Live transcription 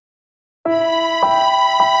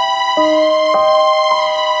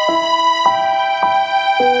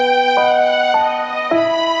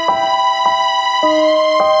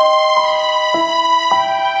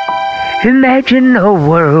Imagine a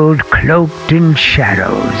world cloaked in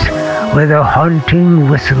shadows, where the haunting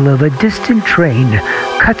whistle of a distant train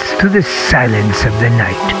cuts through the silence of the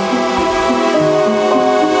night.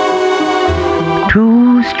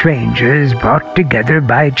 Two strangers brought together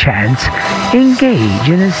by chance engage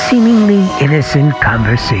in a seemingly innocent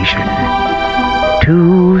conversation.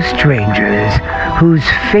 Two strangers whose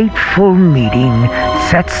fateful meeting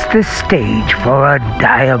sets the stage for a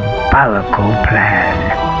diabolical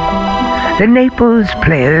plan. The Naples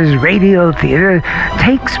Players Radio Theater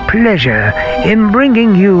takes pleasure in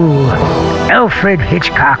bringing you Alfred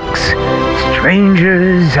Hitchcock's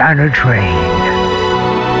Strangers on a Train.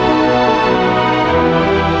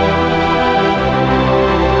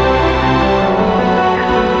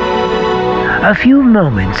 A few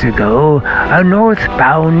moments ago, a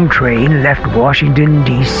northbound train left Washington,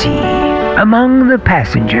 D.C. Among the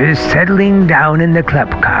passengers settling down in the club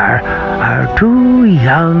car are two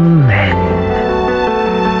young men.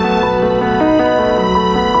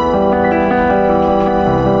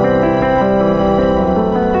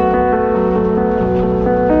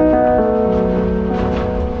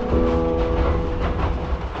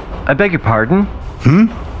 I beg your pardon?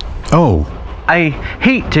 Oh. I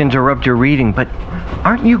hate to interrupt your reading, but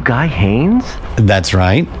aren't you Guy Haynes? That's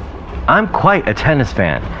right. I'm quite a tennis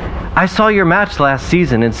fan. I saw your match last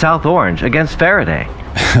season in South Orange against Faraday.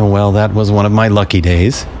 Well, that was one of my lucky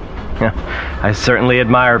days. I certainly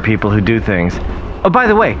admire people who do things. Oh, by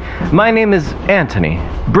the way, my name is Anthony.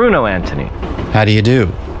 Bruno Anthony. How do you do?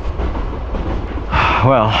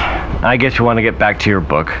 Well, I guess you want to get back to your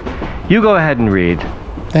book. You go ahead and read.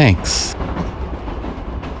 Thanks.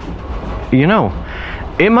 You know,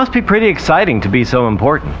 it must be pretty exciting to be so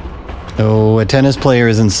important. Oh, a tennis player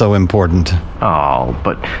isn't so important. Oh,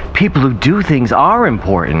 but people who do things are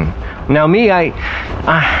important. Now me, I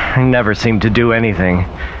never seem to do anything.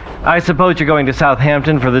 I suppose you're going to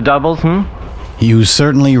Southampton for the doubles, You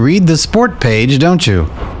certainly read the sport page, don't you?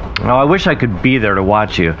 Oh, I wish I could be there to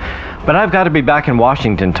watch you, but I've got to be back in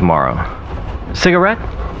Washington tomorrow. Cigarette?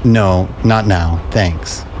 No, not now,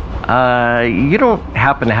 thanks. You don't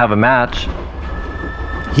happen to have a match?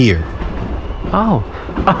 Here. Oh,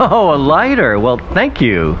 a lighter. Well, thank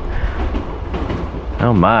you.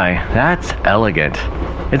 Oh my, that's elegant.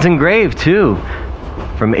 It's engraved, too.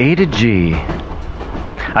 From A to G.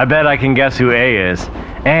 I bet I can guess who A is.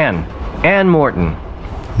 Ann Morton.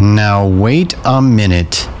 Now, wait a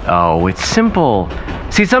minute. Oh, it's simple.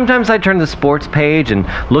 See, sometimes I turn the sports page and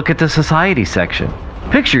look at the society section.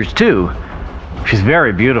 Pictures, too. She's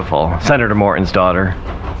very beautiful, Senator Morton's daughter.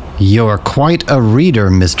 You're quite a reader,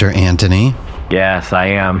 Mr. Anthony. Yes, I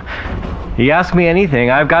am. You ask me anything,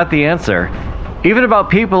 I've got the answer. Even about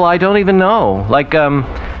people I don't even know. Like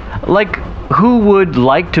who would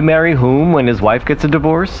like to marry whom when his wife gets a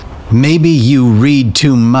divorce? Maybe you read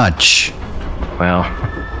too much. Well,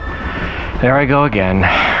 there I go again.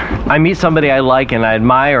 I meet somebody I like and I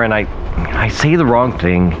admire and I say the wrong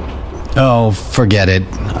thing. Oh, forget it.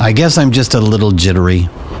 I guess I'm just a little jittery.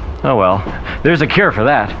 Oh well, there's a cure for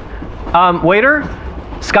that. Waiter,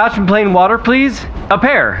 scotch and plain water, please. A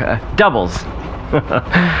pair, doubles.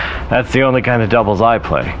 That's the only kind of doubles I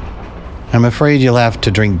play. I'm afraid you'll have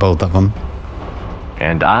to drink both of them.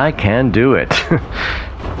 And I can do it.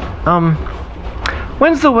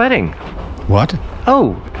 When's the wedding? What?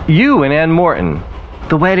 Oh, you and Ann Morton.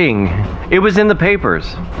 The wedding. It was in the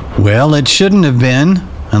papers. Well, it shouldn't have been,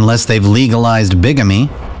 unless they've legalized bigamy.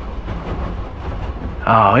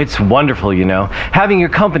 Oh, it's wonderful, you know, having your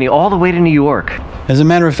company all the way to New York. As a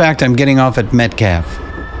matter of fact, I'm getting off at Metcalf.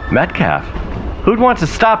 Metcalf? Who'd want to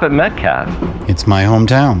stop at Metcalf? It's my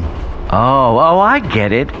hometown. Oh, I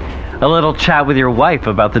get it. A little chat with your wife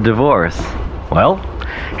about the divorce. Well,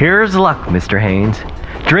 here's luck, Mr. Haynes.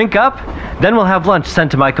 Drink up, then we'll have lunch sent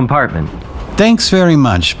to my compartment. Thanks very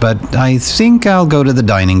much, but I think I'll go to the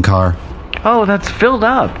dining car. Oh, that's filled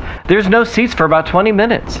up. There's no seats for about 20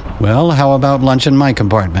 minutes. Well, how about lunch in my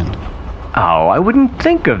compartment? Oh, I wouldn't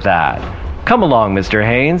think of that. Come along, Mr.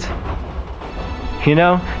 Haynes. You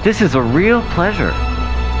know, this is a real pleasure.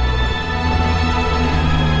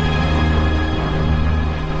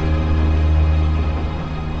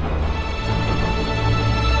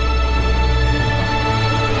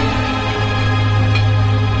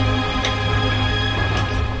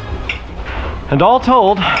 And all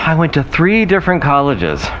told, I went to 3 different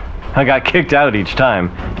colleges. I got kicked out each time,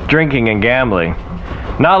 drinking and gambling.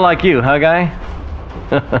 Not like you, huh, Guy?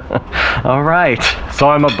 All right, so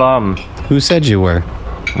I'm a bum. Who said you were?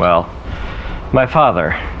 Well, my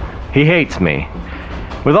father, he hates me.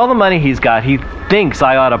 With all the money he's got, he thinks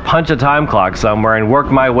I ought to punch a time clock somewhere and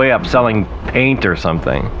work my way up selling paint or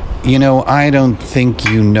something. You know, I don't think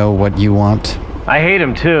you know what you want. I hate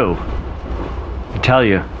him too. I tell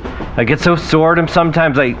you, I get so sore at him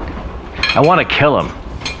sometimes I want to kill him.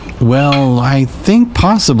 Well, I think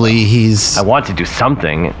possibly he's... I want to do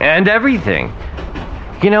something and everything.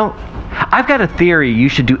 You know, I've got a theory you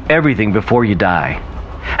should do everything before you die.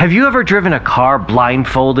 Have you ever driven a car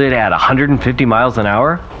blindfolded at 150 miles an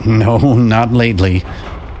hour? No, not lately.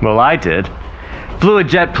 Well, I did. Flew a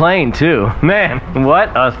jet plane, too. Man,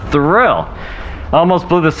 what a thrill. Almost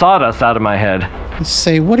blew the sawdust out of my head.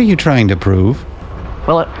 Say, what are you trying to prove?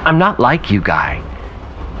 Well, I'm not like you, Guy.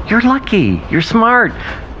 You're lucky. You're smart.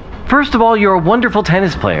 First of all, you're a wonderful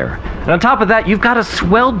tennis player. And on top of that, you've got a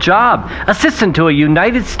swell job. Assistant to a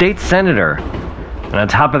United States Senator. And on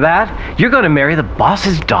top of that, you're going to marry the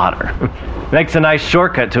boss's daughter. Makes a nice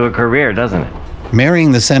shortcut to a career, doesn't it?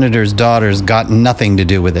 Marrying the senator's daughter's got nothing to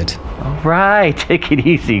do with it. All right, take it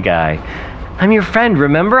easy, Guy. I'm your friend,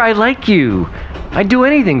 remember? I like you. I'd do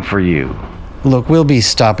anything for you. Look, we'll be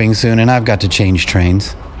stopping soon, and I've got to change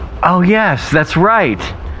trains. Oh, yes, that's right.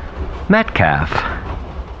 Metcalf.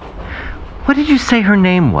 What did you say her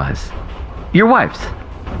name was? Your wife's?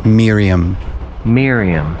 Miriam.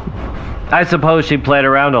 Miriam. I suppose she played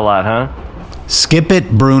around a lot, huh? Skip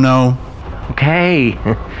it, Bruno. Okay.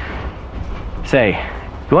 Say,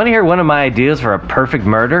 you want to hear one of my ideas for a perfect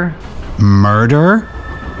murder? Murder?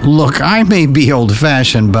 Look, I may be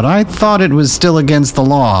old-fashioned, but I thought it was still against the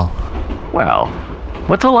law. Well,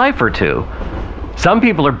 what's a life or two? Some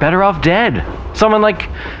people are better off dead. Someone like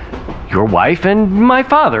your wife and my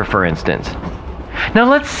father, for instance. Now,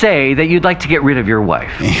 let's say that you'd like to get rid of your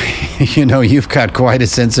wife. You know, you've got quite a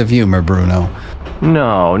sense of humor, Bruno.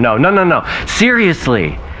 No.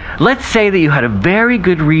 Seriously. Let's say that you had a very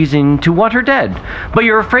good reason to want her dead, but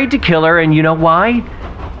you're afraid to kill her, and you know why?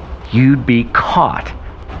 You'd be caught.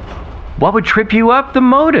 What would trip you up? The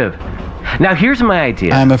motive. Now, here's my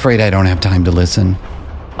idea. I'm afraid I don't have time to listen.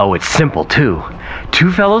 Oh, it's simple, too.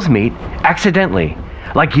 Two fellows meet, accidentally,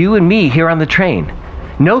 like you and me here on the train.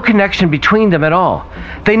 No connection between them at all.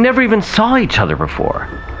 They never even saw each other before.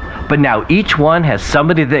 But now each one has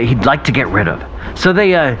somebody that he'd like to get rid of. So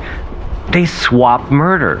they swap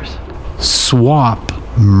murders. Swap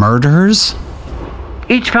murders?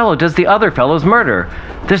 Each fellow does the other fellow's murder.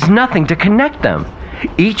 There's nothing to connect them.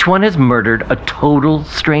 Each one has murdered a total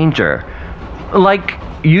stranger. Like,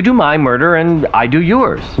 you do my murder and I do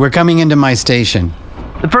yours. We're coming into my station.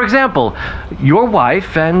 For example, your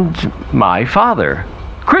wife and my father.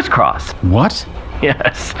 Crisscross. What?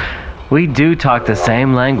 Yes. We do talk the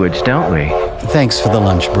same language, don't we? Thanks for the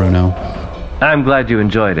lunch, Bruno. I'm glad you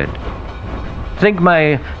enjoyed it. Think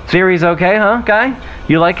my theory's okay, huh, Guy?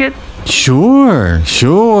 You like it? Sure.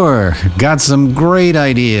 Got some great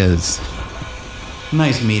ideas.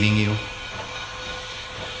 Nice meeting you.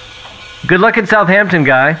 Good luck in Southampton,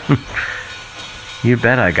 Guy. You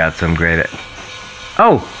bet I got some great...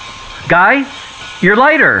 Oh, Guy, your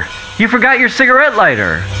lighter. You forgot your cigarette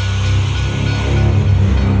lighter.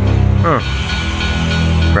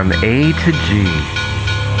 From A to G.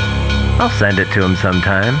 I'll send it to him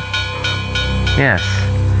sometime. Yes,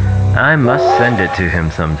 I must send it to him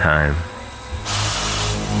sometime.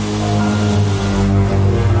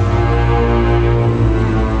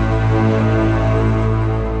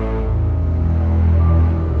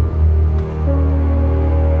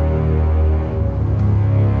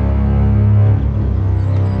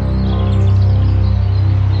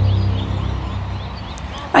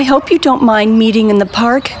 I hope you don't mind meeting in the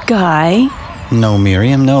park, Guy. No,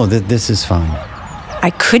 Miriam, no, this is fine. I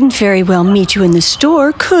couldn't very well meet you in the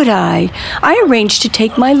store, could I? I arranged to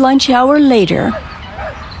take my lunch hour later.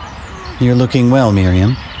 You're looking well,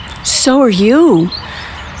 Miriam. So are you.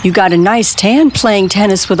 You got a nice tan playing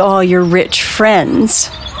tennis with all your rich friends.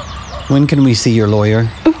 When can we see your lawyer?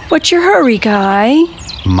 What's your hurry, Guy?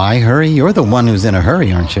 My hurry? You're the one who's in a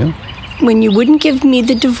hurry, aren't you? When you wouldn't give me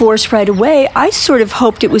the divorce right away, I sort of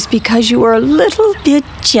hoped it was because you were a little bit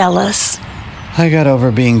jealous. I got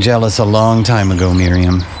over being jealous a long time ago,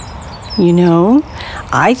 Miriam. You know,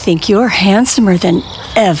 I think you're handsomer than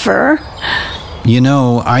ever. You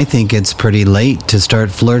know, I think it's pretty late to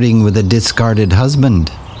start flirting with a discarded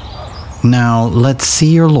husband. Now, let's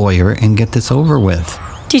see your lawyer and get this over with.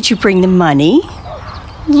 Did you bring the money?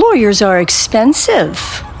 Lawyers are expensive.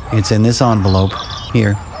 It's in this envelope.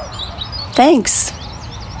 Here. Thanks.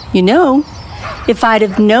 You know, if I'd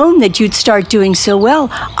have known that you'd start doing so well,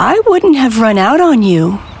 I wouldn't have run out on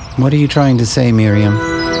you. What are you trying to say, Miriam?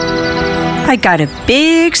 I got a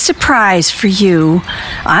big surprise for you.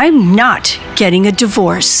 I'm not getting a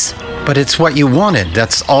divorce. But it's what you wanted.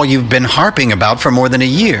 That's all you've been harping about for more than a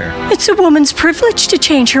year. It's a woman's privilege to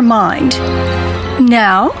change her mind.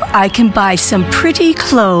 Now I can buy some pretty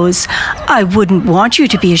clothes. I wouldn't want you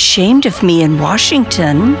to be ashamed of me in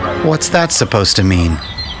Washington. What's that supposed to mean?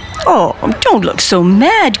 Oh, don't look so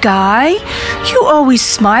mad, Guy. You always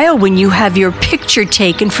smile when you have your picture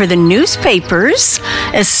taken for the newspapers,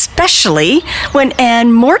 especially when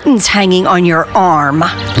Ann Morton's hanging on your arm.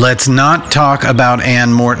 Let's not talk about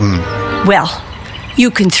Ann Morton. Well,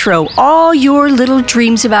 you can throw all your little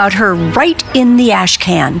dreams about her right in the ash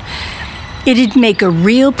can. It'd make a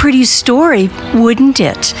real pretty story, wouldn't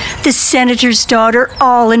it? The senator's daughter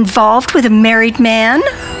all involved with a married man?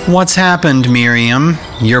 What's happened, Miriam?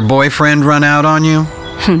 Your boyfriend run out on you?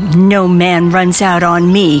 No man runs out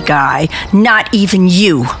on me, Guy. Not even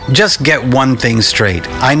you. Just get one thing straight.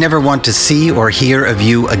 I never want to see or hear of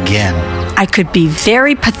you again. I could be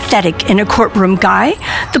very pathetic in a courtroom, Guy.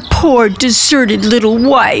 The poor, deserted little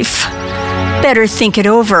wife. Better think it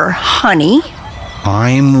over, honey.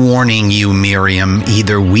 I'm warning you, Miriam.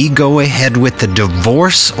 Either we go ahead with the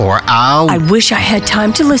divorce or I wish I had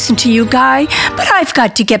time to listen to you, Guy, but I've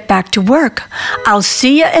got to get back to work. I'll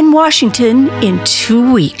see you in Washington in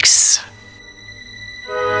 2 weeks.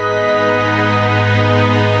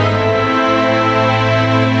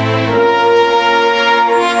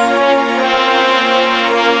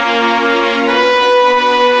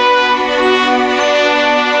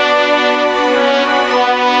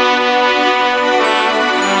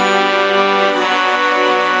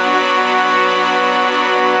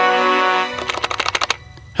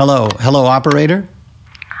 Hello, operator?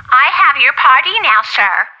 I have your party now,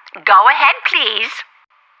 sir. Go ahead, please.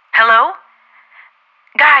 Hello?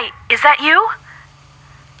 Guy, is that you?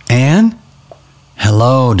 Ann?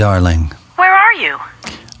 Hello, darling. Where are you?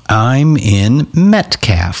 I'm in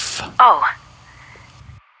Metcalf. Oh.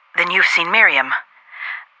 Then you've seen Miriam.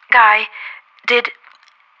 Guy, did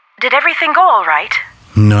everything go all right?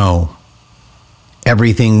 No.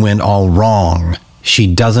 Everything went all wrong.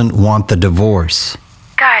 She doesn't want the divorce.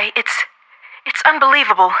 Guy, it's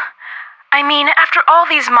unbelievable. I mean, after all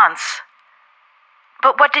these months.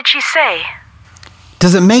 But what did she say?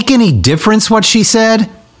 Does it make any difference what she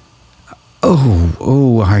said?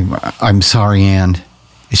 I'm sorry, Ann.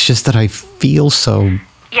 It's just that I feel so...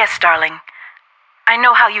 Yes, darling. I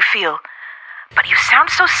know how you feel. But you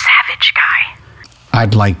sound so savage, Guy.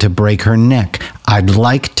 I'd like to break her neck. I'd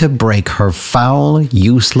like to break her foul,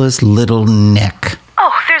 useless little neck.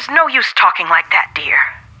 Oh, there's no use talking like that, dear.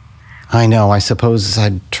 I know, I suppose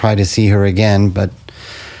I'd try to see her again, but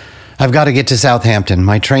I've got to get to Southampton.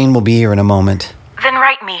 My train will be here in a moment. Then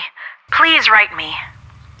write me. Please write me.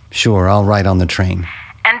 Sure, I'll write on the train.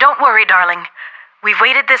 And don't worry, darling. We've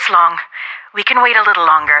waited this long. We can wait a little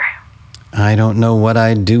longer. I don't know what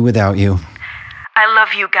I'd do without you. I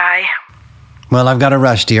love you, Guy. Well, I've got to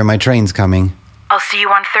rush, dear. My train's coming. I'll see you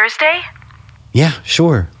on Thursday? Yeah,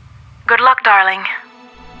 sure. Good luck, darling.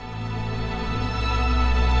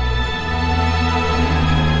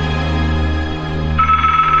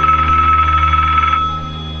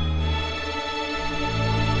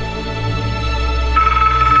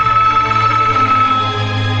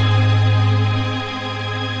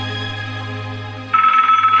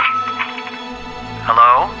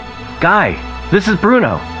 Hello? Guy, this is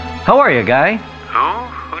Bruno. How are you, Guy?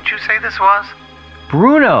 Who'd you say this was?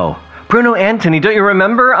 Bruno Anthony, don't you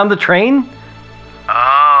remember on the train?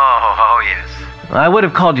 Oh, yes. I would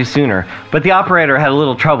have called you sooner, but the operator had a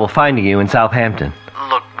little trouble finding you in Southampton.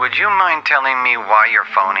 Look, would you mind telling me why you're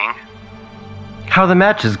phoning? How are the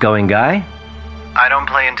matches going, Guy? I don't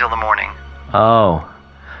play until the morning. Oh.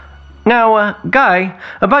 Now, Guy,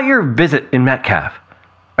 about your visit in Metcalf.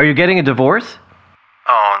 Are you getting a divorce?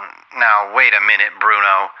 Oh, now wait a minute,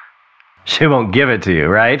 Bruno. She won't give it to you,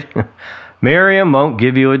 right? Miriam won't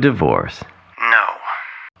give you a divorce. No.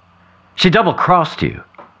 She double-crossed you.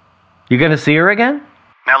 You gonna see her again?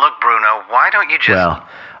 Now look, Bruno, why don't you just... Well,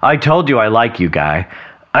 I told you I like you, Guy.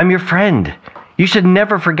 I'm your friend. You should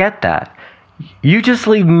never forget that. You just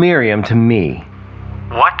leave Miriam to me.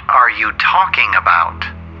 What are you talking about?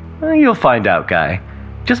 You'll find out, Guy.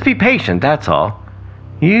 Just be patient, that's all.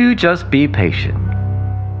 You just be patient.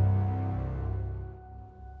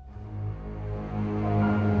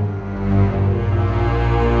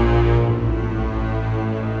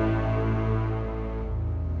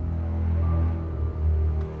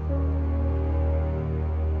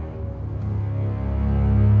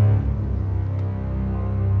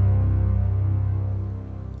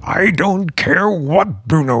 Are I don't care what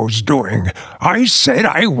Bruno's doing. I said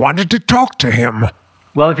I wanted to talk to him.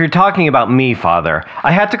 Well, if you're talking about me, Father,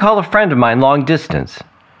 I had to call a friend of mine long distance.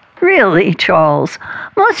 Really, Charles?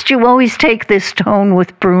 Must you always take this tone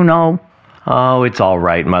with Bruno? Oh, it's all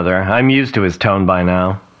right, Mother. I'm used to his tone by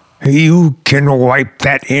now. You can wipe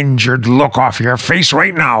that injured look off your face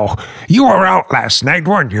right now. You were out last night,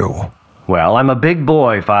 weren't you? Well, I'm a big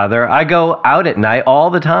boy, Father. I go out at night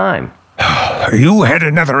all the time. You had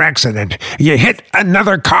another accident. You hit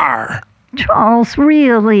another car. Charles,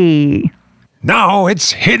 really? Now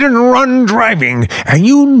it's hit and run driving, and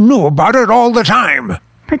you knew about it all the time.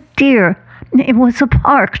 But dear, it was a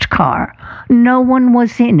parked car. No one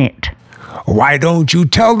was in it. Why don't you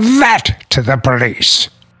tell that to the police?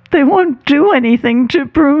 They won't do anything to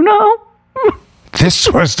Bruno.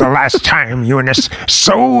 This was the last time, Eunice.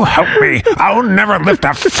 So help me, I'll never lift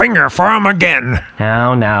a finger for him again.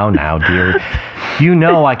 Now, dear. You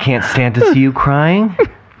know I can't stand to see you crying.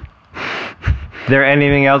 There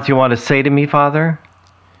anything else you want to say to me, Father?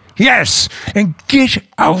 Yes, and get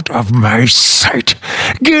out of my sight.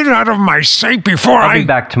 Get out of my sight before I'll be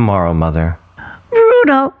back tomorrow, Mother.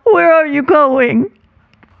 Bruno, where are you going?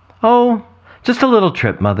 Oh, just a little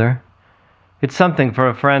trip, Mother. It's something for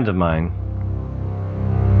a friend of mine.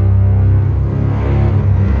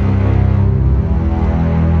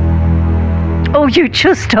 Oh, you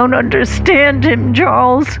just don't understand him,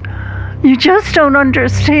 Charles. You just don't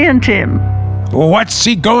understand him. What's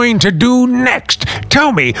he going to do next?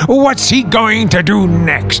 Tell me, what's he going to do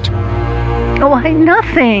next? Why,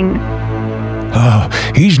 nothing.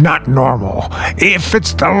 Oh, he's not normal. If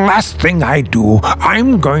it's the last thing I do,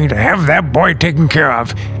 I'm going to have that boy taken care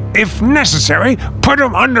of. If necessary, put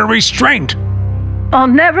him under restraint. I'll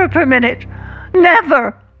never permit it.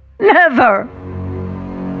 Never. Never.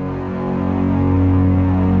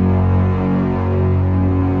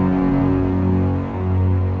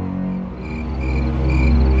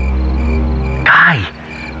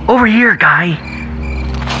 Guy! Over here, Guy!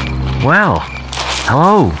 Well,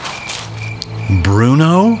 hello.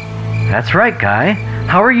 Bruno? That's right, Guy.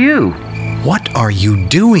 How are you? What are you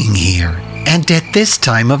doing here? And at this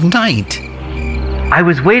time of night? I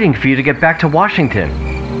was waiting for you to get back to Washington.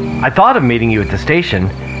 I thought of meeting you at the station,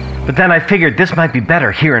 but then I figured this might be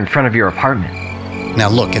better here in front of your apartment. Now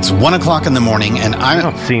look, it's 1 o'clock in the morning and You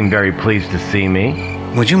don't seem very pleased to see me.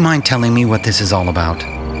 Would you mind telling me what this is all about?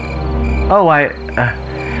 Oh,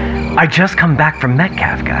 I just come back from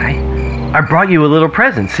Metcalf, Guy. I brought you a little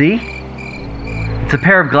present, see? It's a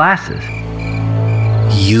pair of glasses.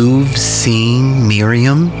 You've seen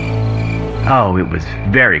Miriam? Oh, it was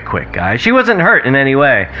very quick, Guy. She wasn't hurt in any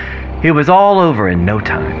way. It was all over in no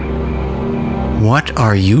time. What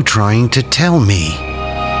are you trying to tell me?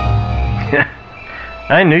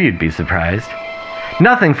 I knew you'd be surprised.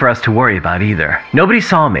 Nothing for us to worry about either. Nobody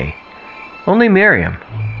saw me. Only Miriam.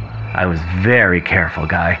 I was very careful,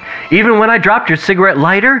 Guy. Even when I dropped your cigarette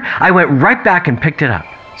lighter, I went right back and picked it up.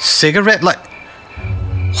 Cigarette light?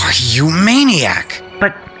 Why, you maniac!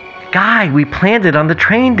 But, Guy, we planned it on the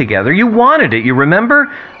train together. You wanted it, you remember?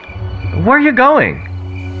 Where are you going?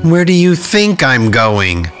 Where do you think I'm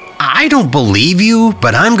going? I don't believe you,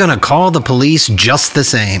 but I'm gonna call the police just the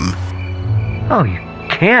same. Oh, you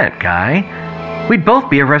can't, Guy. We'd both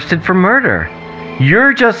be arrested for murder.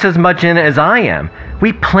 You're just as much in it as I am.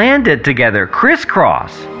 We planned it together,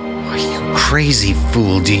 crisscross. Why, you crazy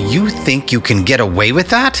fool, do you think you can get away with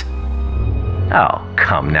that? Oh,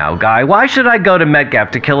 come now, Guy. Why should I go to Metcalf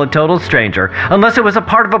to kill a total stranger unless it was a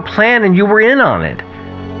part of a plan and you were in on it?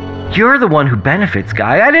 You're the one who benefits,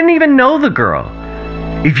 Guy. I didn't even know the girl.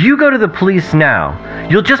 If you go to the police now,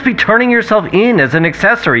 you'll just be turning yourself in as an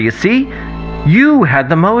accessory, you see? You had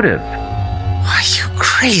the motive. Why, you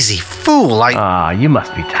crazy fool, you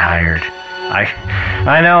must be tired.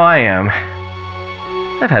 I know I am.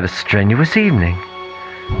 I've had a strenuous evening.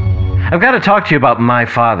 I've got to talk to you about my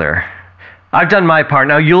father. I've done my part,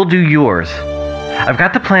 now you'll do yours. I've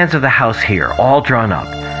got the plans of the house here, all drawn up.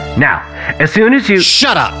 Now, as soon as you...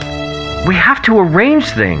 Shut up! We have to arrange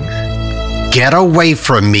things. Get away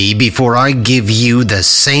from me before I give you the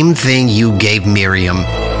same thing you gave Miriam.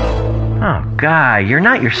 Oh, Guy, you're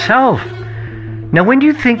not yourself. Now, when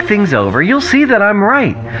you think things over, you'll see that I'm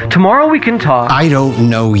right. Tomorrow we can talk. I don't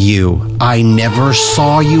know you. I never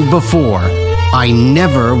saw you before. I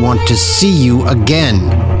never want to see you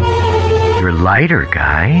again. Your lighter,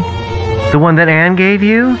 Guy? The one that Anne gave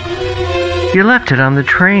you? You left it on the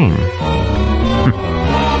train.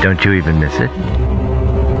 Don't you even miss it?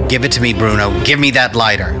 Give it to me, Bruno. Give me that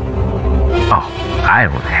lighter. Oh, I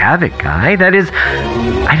don't have it, Guy. That is,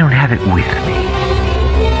 I don't have it with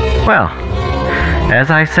me. Well, As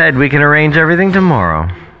I said, we can arrange everything tomorrow.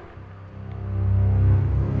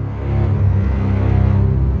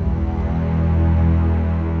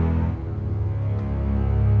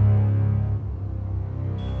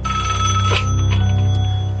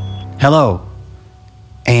 Hello.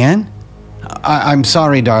 Anne? I'm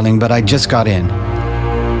sorry, darling, but I just got in.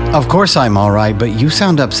 Of course I'm all right, but you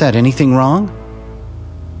sound upset. Anything wrong?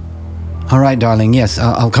 All right, darling, yes,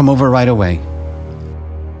 I'll come over right away.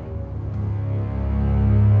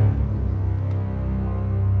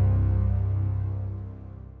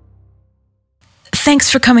 Thanks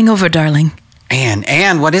for coming over, darling.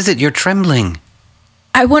 Anne, what is it? You're trembling.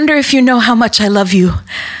 I wonder if you know how much I love you.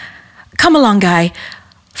 Come along, Guy.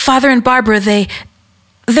 Father and Barbara,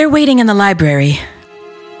 they're waiting in the library.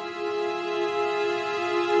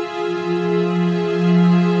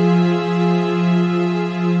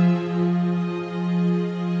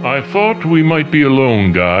 I thought we might be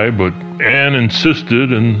alone, Guy, but Anne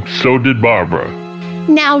insisted, and so did Barbara.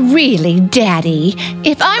 Now really, Daddy,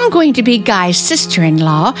 if I'm going to be Guy's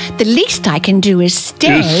sister-in-law, the least I can do is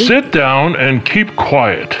stay. Just sit down and keep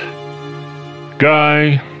quiet.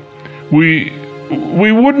 Guy, we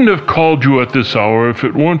wouldn't have called you at this hour if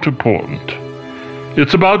it weren't important.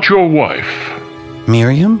 It's about your wife.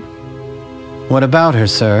 Miriam? What about her,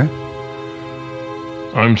 sir?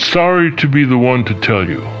 I'm sorry to be the one to tell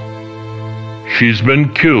you. She's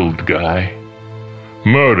been killed, Guy.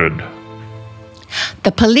 Murdered.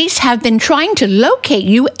 The police have been trying to locate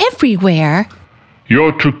you everywhere.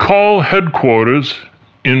 You're to call headquarters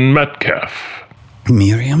in Metcalf.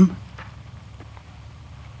 Miriam?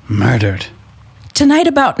 Murdered. Tonight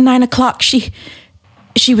about 9 o'clock, she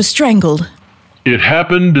was strangled. It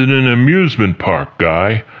happened in an amusement park,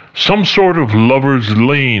 Guy. Some sort of lover's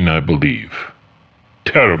lane, I believe.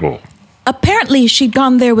 Terrible. Apparently, she'd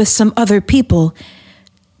gone there with some other people.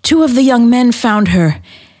 2 of the young men found her.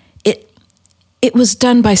 It was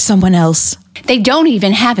done by someone else. They don't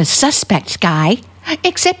even have a suspect, Guy.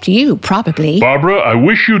 Except you, probably. Barbara, I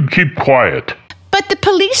wish you'd keep quiet. But the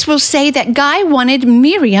police will say that Guy wanted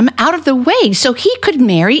Miriam out of the way so he could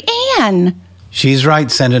marry Anne. She's right,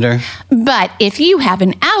 Senator. But if you have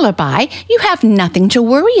an alibi, you have nothing to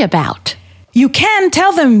worry about. You can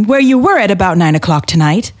tell them where you were at about 9 o'clock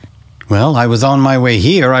tonight. Well, I was on my way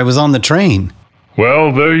here. I was on the train.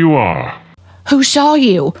 Well, there you are. Who saw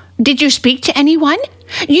you? Did you speak to anyone?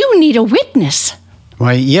 You need a witness.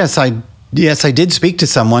 Why, yes, I did speak to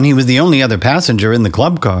someone. He was the only other passenger in the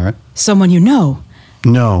club car. Someone you know?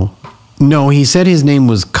 No, he said his name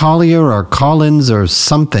was Collier or Collins or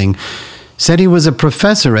something. Said he was a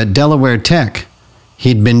professor at Delaware Tech.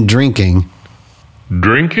 He'd been drinking.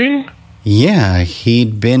 Drinking? Yeah,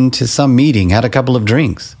 he'd been to some meeting, had a couple of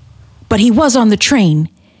drinks. But he was on the train.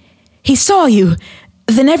 He saw you.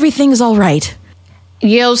 Then everything's all right.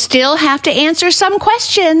 You'll still have to answer some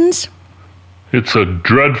questions. It's a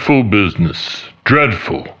dreadful business.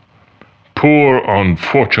 Dreadful. Poor,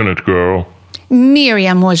 unfortunate girl.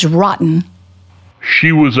 Miriam was rotten.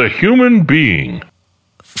 She was a human being.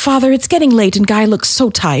 Father, it's getting late and Guy looks so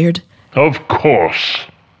tired. Of course.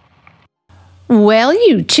 Well,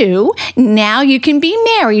 you two, now you can be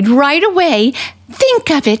married right away. Think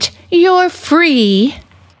of it. You're free.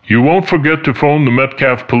 You won't forget to phone the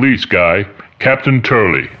Metcalf police guy, Captain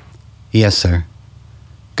Turley. Yes, sir.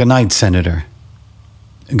 Good night, Senator.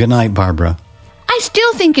 Good night, Barbara. I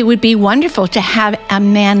still think it would be wonderful to have a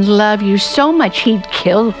man love you so much he'd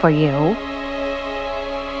kill for you.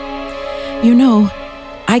 You know,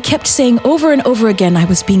 I kept saying over and over again I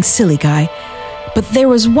was being silly, Guy. But there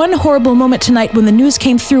was one horrible moment tonight when the news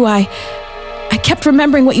came through. I kept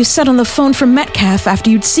remembering what you said on the phone from Metcalf after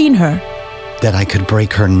you'd seen her. That I could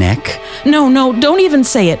break her neck? No, don't even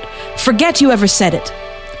say it. Forget you ever said it.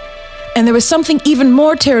 And there was something even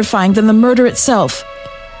more terrifying than the murder itself.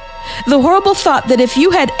 The horrible thought that if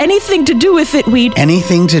you had anything to do with it,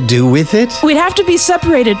 Anything to do with it? We'd have to be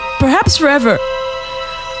separated, perhaps forever.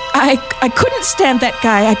 I couldn't stand that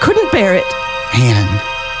guy. I couldn't bear it.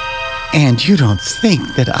 Anne, you don't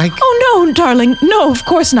think that I... Oh, no, darling. No, of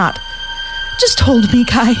course not. Just hold me,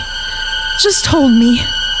 Guy. Just hold me.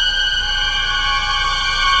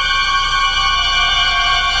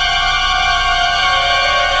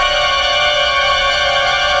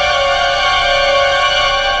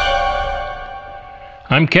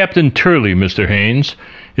 I'm Captain Turley, Mr. Haynes.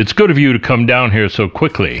 It's good of you to come down here so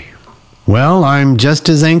quickly. Well, I'm just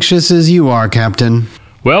as anxious as you are, Captain.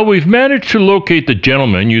 Well, we've managed to locate the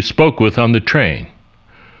gentleman you spoke with on the train.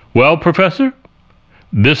 Well, Professor,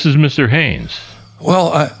 this is Mr. Haynes.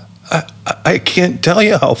 Well, I can't tell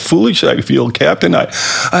you how foolish I feel, Captain.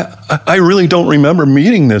 I really don't remember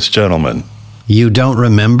meeting this gentleman. You don't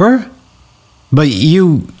remember? But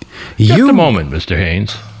you... Just a moment, Mr.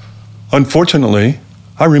 Haynes. Unfortunately,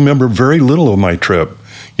 I remember very little of my trip.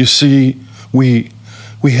 You see, we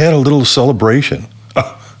had a little celebration.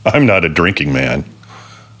 I'm not a drinking man.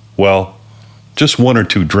 Well, just 1 or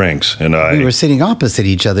 2 drinks, and We were sitting opposite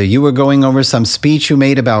each other. You were going over some speech you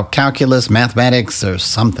made about calculus, mathematics, or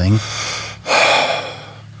something.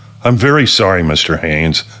 I'm very sorry, Mr.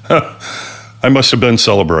 Haynes. I must have been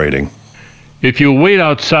celebrating. If you'll wait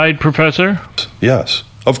outside, Professor? Yes,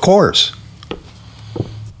 of course.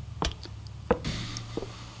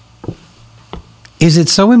 Is it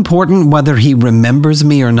so important whether he remembers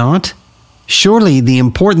me or not? Surely the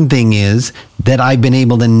important thing is that I've been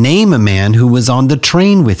able to name a man who was on the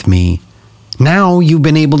train with me. Now you've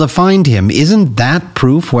been able to find him. Isn't that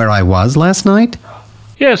proof where I was last night?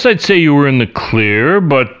 Yes, I'd say you were in the clear,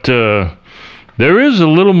 but there is a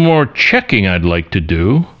little more checking I'd like to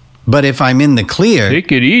do. But if I'm in the clear...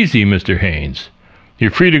 Take it easy, Mr. Haynes.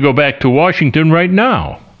 You're free to go back to Washington right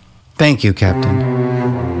now. Thank you, Captain.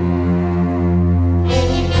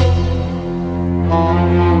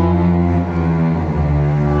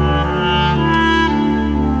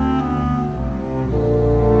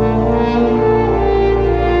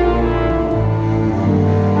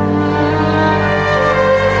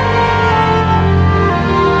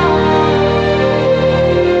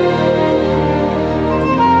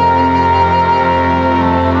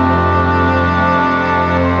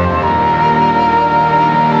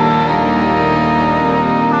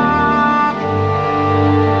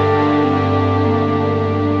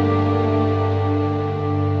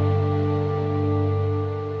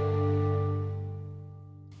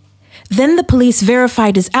 Then the police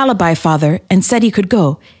verified his alibi, Father, and said he could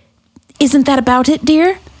go. Isn't that about it,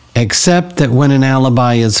 dear? Except that when an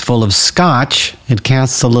alibi is full of scotch, it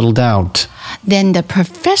casts a little doubt. Then the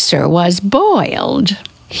professor was boiled.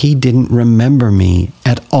 He didn't remember me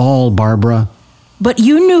at all, Barbara. But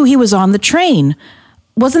you knew he was on the train.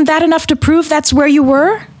 Wasn't that enough to prove that's where you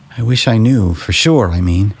were? I wish I knew, for sure, I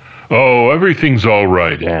mean. Oh, everything's all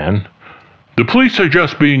right, Anne. The police are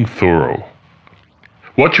just being thorough.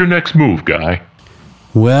 What's your next move, Guy?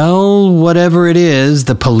 Well, whatever it is,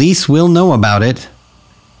 the police will know about it.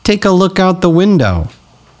 Take a look out the window.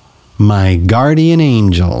 My guardian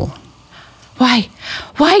angel. Why,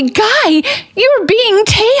 Guy, you're being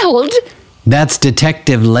tailed. That's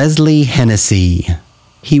Detective Leslie Hennessy.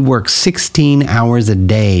 He works 16 hours a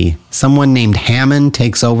day. Someone named Hammond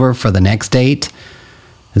takes over for the next date.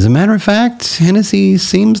 As a matter of fact, Hennessy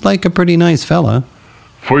seems like a pretty nice fella.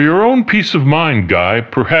 For your own peace of mind, Guy,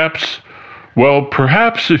 perhaps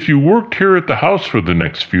if you worked here at the house for the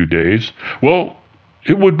next few days,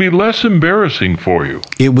 it would be less embarrassing for you.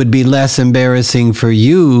 It would be less embarrassing for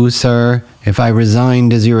you, sir, if I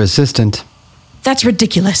resigned as your assistant. That's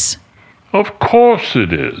ridiculous. Of course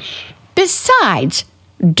it is. Besides,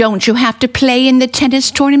 don't you have to play in the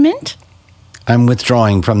tennis tournament? I'm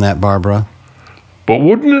withdrawing from that, Barbara. But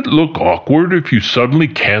wouldn't it look awkward if you suddenly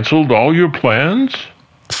canceled all your plans?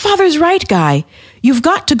 Father's right, Guy. You've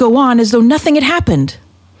got to go on as though nothing had happened.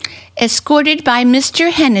 Escorted by Mr.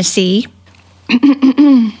 Hennessy.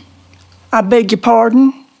 I beg your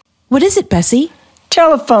pardon? What is it, Bessie?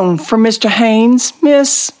 Telephone for Mr. Haynes,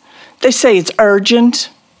 miss. They say it's urgent.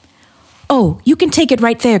 Oh, you can take it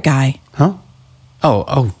right there, Guy. Huh?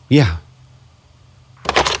 Oh, yeah.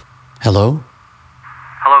 Hello?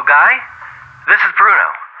 Hello, Guy? This is Bruno.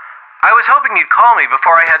 I was hoping you'd call me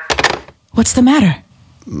before I had... What's the matter?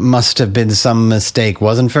 Must have been some mistake.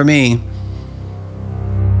 Wasn't for me.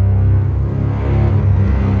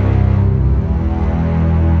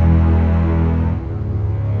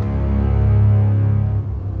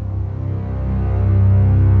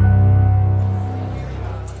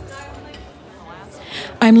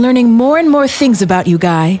 I'm learning more and more things about you,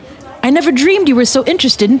 Guy. I never dreamed you were so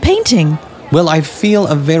interested in painting. Well, I feel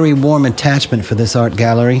a very warm attachment for this art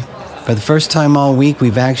gallery. For the first time all week,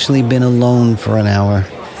 we've actually been alone for an hour.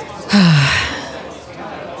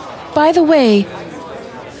 By the way,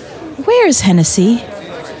 where's Hennessy?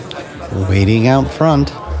 Waiting out front.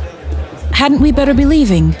 Hadn't we better be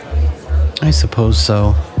leaving? I suppose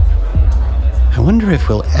so. I wonder if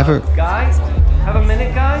we'll ever... Guy? Have a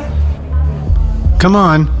minute, Guy? Come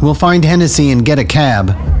on, we'll find Hennessy and get a cab.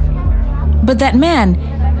 But that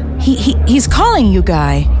man, he's calling you,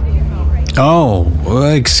 Guy. Oh,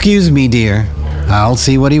 excuse me, dear. I'll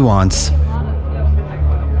see what he wants.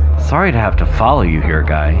 Sorry to have to follow you here,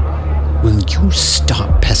 Guy. Will you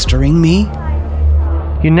stop pestering me?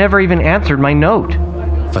 You never even answered my note.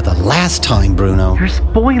 For the last time, Bruno. You're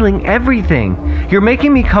spoiling everything. You're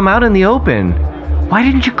making me come out in the open. Why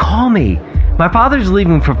didn't you call me? My father's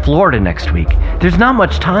leaving for Florida next week. There's not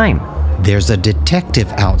much time. There's a detective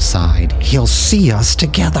outside. He'll see us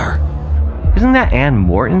together. Isn't that Ann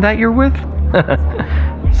Morton that you're with?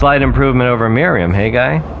 Slight improvement over Miriam, hey,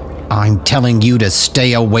 guy? I'm telling you to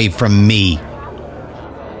stay away from me.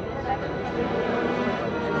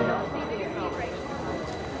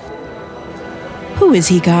 Who is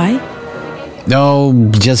he, Guy? Oh,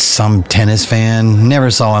 just some tennis fan.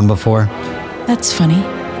 Never saw him before. That's funny.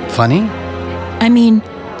 Funny? I mean,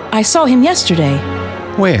 I saw him yesterday.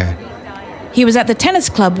 Where? He was at the tennis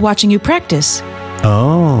club watching you practice.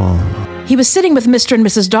 Oh. He was sitting with Mr. and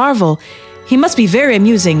Mrs. Darville. He must be very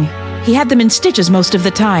amusing. He had them in stitches most of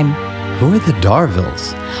the time. Who are the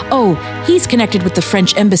Darvilles? Oh, he's connected with the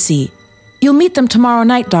French embassy. You'll meet them tomorrow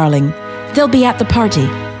night, darling. They'll be at the party.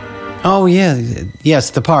 Oh, yeah. Yes,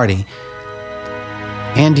 the party.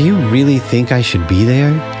 And do you really think I should be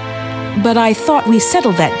there? But I thought we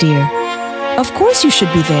settled that, dear. Of course you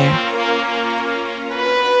should be there.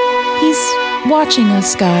 He's watching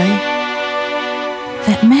us, Guy.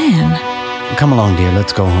 That man. Come along, dear.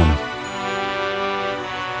 Let's go home.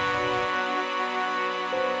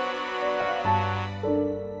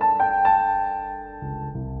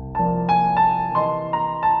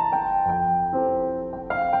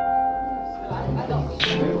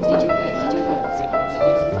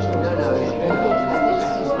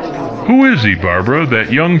 Who is he, Barbara?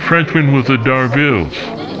 That young Frenchman with the Darvilles?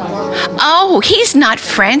 Oh, he's not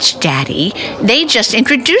French, Daddy. They just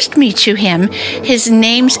introduced me to him. His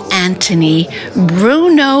name's Anthony.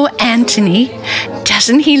 Bruno Anthony.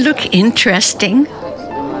 Doesn't he look interesting?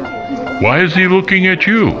 Why is he looking at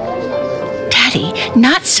you? Daddy,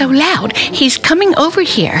 not so loud. He's coming over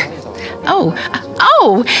here.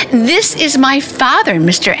 Oh, this is my father,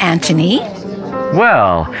 Mr. Anthony.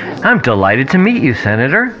 Well, I'm delighted to meet you,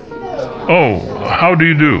 Senator. Oh, how do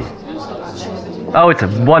you do? Oh, it's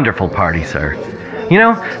a wonderful party, sir. You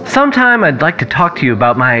know, sometime I'd like to talk to you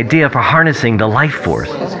about my idea for harnessing the life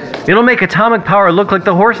force. It'll make atomic power look like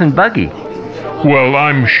the horse and buggy. Well,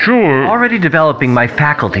 I'm sure... Already developing my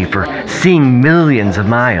faculty for seeing millions of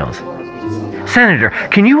miles. Senator,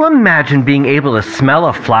 can you imagine being able to smell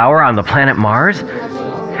a flower on the planet Mars?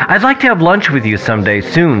 I'd like to have lunch with you someday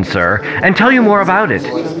soon, sir, and tell you more about it.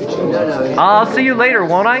 I'll see you later,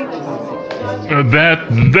 won't I?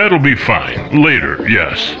 That'll be fine. Later,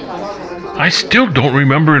 yes. I still don't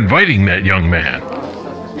remember inviting that young man.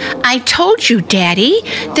 I told you, Daddy.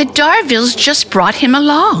 The Darvilles just brought him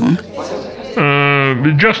along.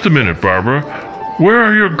 Just a minute, Barbara. Where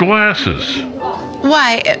are your glasses?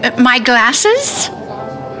 Why, my glasses?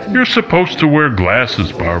 You're supposed to wear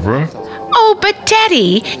glasses, Barbara. Oh, but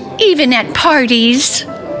Daddy, even at parties.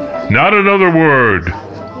 Not another word.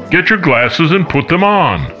 Get your glasses and put them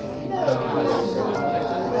on.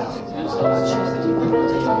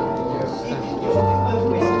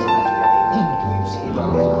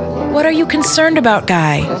 What are you concerned about,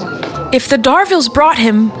 Guy? If the Darvilles brought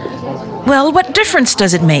him, well, what difference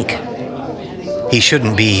does it make? He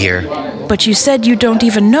shouldn't be here. But you said you don't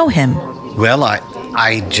even know him. Well,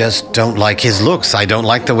 I just don't like his looks. I don't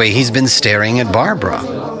like the way he's been staring at Barbara.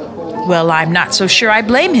 Well, I'm not so sure I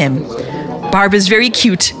blame him. Barbara's very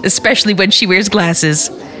cute, especially when she wears glasses.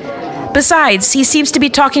 Besides, he seems to be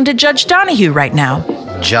talking to Judge Donahue right now.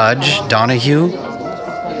 Judge Donahue?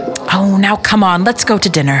 Oh, now come on, let's go to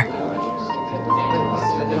dinner.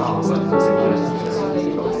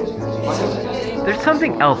 There's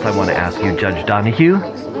something else I want to ask you, Judge Donahue.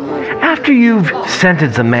 After you've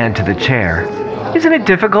sentenced a man to the chair, isn't it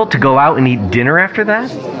difficult to go out and eat dinner after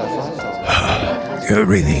that?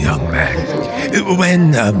 Really, young man,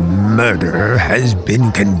 when a murderer has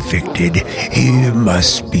been convicted, he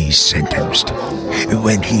must be sentenced.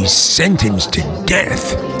 When he's sentenced to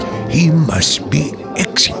death, he must be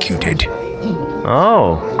executed.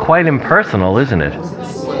 Oh, quite impersonal, isn't it?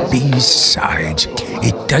 Besides,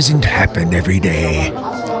 it doesn't happen every day.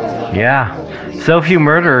 Yeah, so few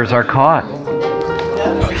murderers are caught.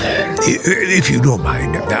 If you don't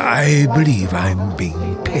mind, I believe I'm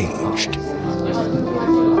being paged.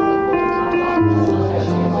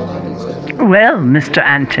 Well, Mr.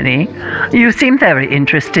 Anthony, you seem very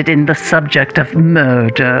interested in the subject of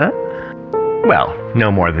murder. Well,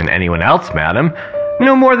 no more than anyone else, madam.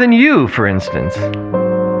 No more than you, for instance.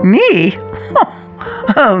 Me?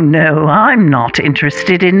 Oh, no, I'm not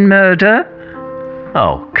interested in murder.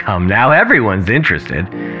 Oh, come now, everyone's interested.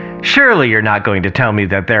 Surely you're not going to tell me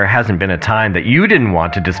that there hasn't been a time that you didn't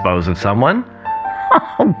want to dispose of someone?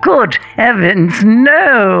 Oh, good heavens,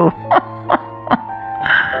 no!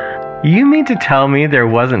 You mean to tell me there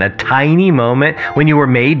wasn't a tiny moment when you were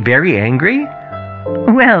made very angry?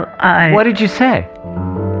 Well, What did you say?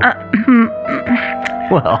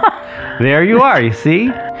 Well, there you are, you see?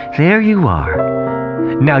 There you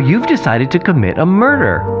are. Now you've decided to commit a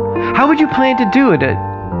murder. How would you plan to do it?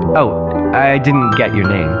 Oh, I didn't get your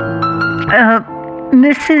name.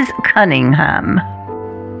 Mrs. Cunningham.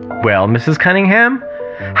 Well, Mrs. Cunningham,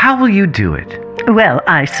 how will you do it? Well,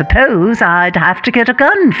 I suppose I'd have to get a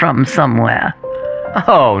gun from somewhere.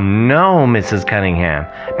 Oh, no, Mrs. Cunningham.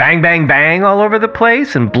 Bang, bang, bang all over the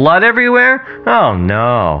place and blood everywhere? Oh,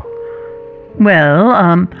 no. Well,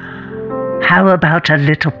 how about a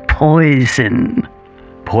little poison?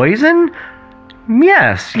 Poison?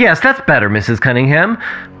 Yes, that's better, Mrs. Cunningham.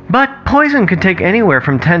 But poison can take anywhere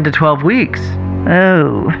from 10 to 12 weeks.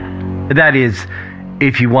 Oh. That is,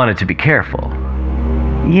 if you wanted to be careful.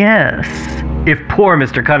 Yes. If poor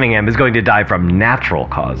Mr. Cunningham is going to die from natural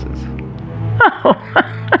causes. Oh.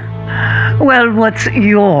 Well, what's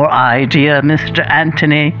your idea, Mr.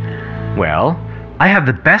 Anthony? Well, I have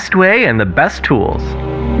the best way and the best tools.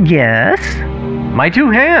 Yes? My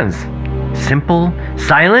 2 hands. Simple,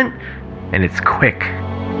 silent, and it's quick.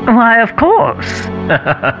 Why, of course.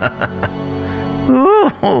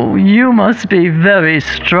 Oh, you must be very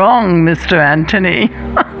strong, Mr. Anthony.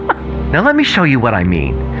 Now let me show you what I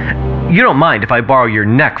mean. You don't mind if I borrow your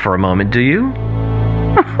neck for a moment, do you?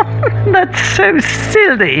 That's so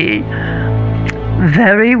silly.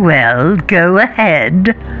 Very well, go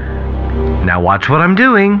ahead. Now watch what I'm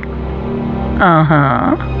doing.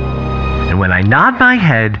 Uh-huh. And when I nod my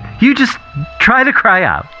head, you just try to cry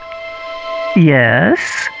out.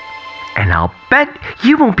 Yes? And I'll bet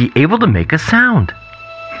you won't be able to make a sound.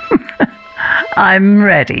 I'm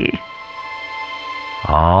ready.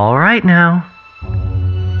 All right now.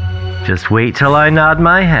 Just wait till I nod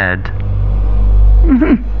my head.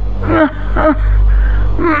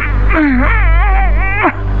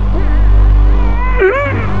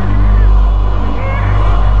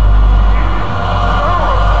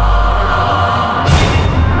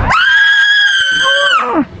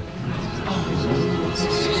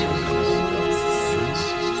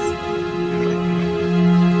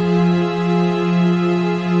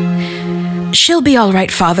 She'll be all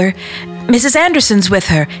right, Father. Mrs. Anderson's with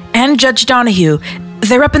her, and Judge Donahue.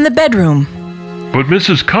 They're up in the bedroom. But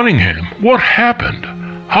Mrs. Cunningham, what happened?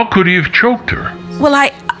 How could he have choked her? Well,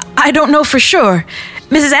 I don't know for sure.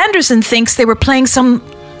 Mrs. Anderson thinks they were playing some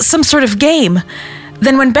sort of game.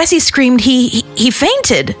 Then when Bessie screamed, he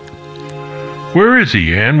fainted. Where is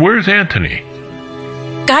he, Anne? Where's Anthony?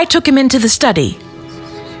 Guy took him into the study.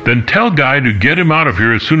 Then tell Guy to get him out of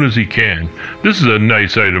here as soon as he can. This is a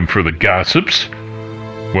nice item for the gossips.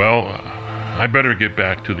 Well, I better get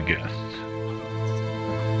back to the guests.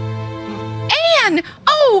 Anne!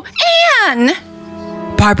 Oh, Anne!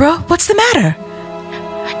 Barbara, what's the matter?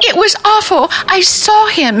 It was awful. I saw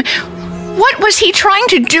him. What was he trying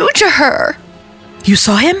to do to her? You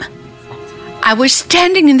saw him? I was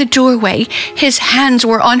standing in the doorway. His hands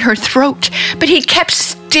were on her throat, but he kept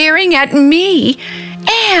staring at me.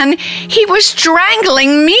 Anne, he was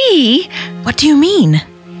strangling me. What do you mean?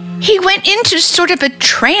 He went into sort of a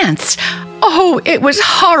trance. Oh, it was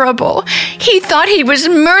horrible. He thought he was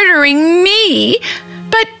murdering me.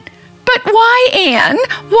 But why, Anne?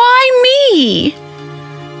 Why me?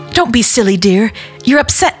 Don't be silly, dear. You're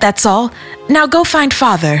upset, that's all. Now go find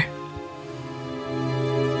Father.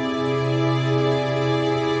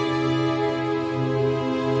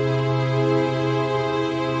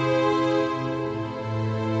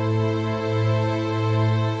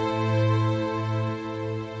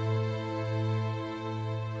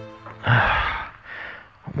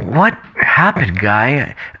 What happened,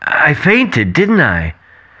 Guy? I fainted, didn't I?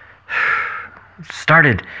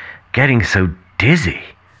 Started getting so dizzy.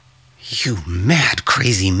 You mad,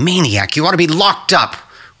 crazy maniac. You ought to be locked up.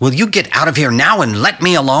 Will you get out of here now and let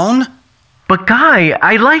me alone? But Guy,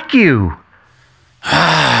 I like you.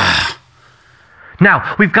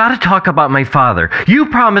 Now, we've got to talk about my father. You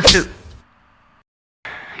promised to...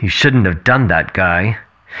 You shouldn't have done that, Guy.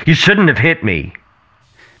 You shouldn't have hit me.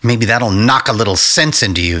 Maybe that'll knock a little sense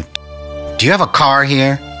into you. Do you have a car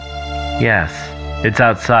here? Yes, it's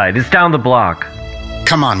outside. It's down the block.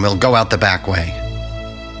 Come on, we'll go out the back way.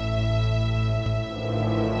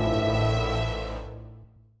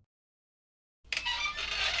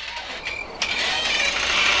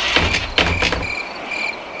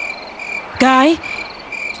 Guy?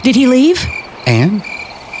 Did he leave? Anne?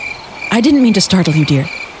 I didn't mean to startle you, dear.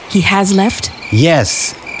 He has left?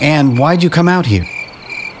 Yes. And why'd you come out here?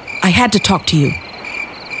 I had to talk to you.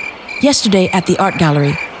 Yesterday at the art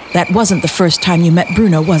gallery, that wasn't the first time you met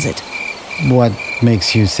Bruno, was it? What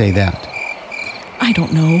makes you say that? I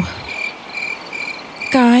don't know.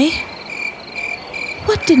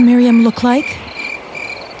 What did Miriam look like?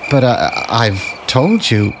 But I've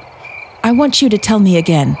told you. I want you to tell me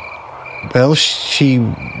again. Well, she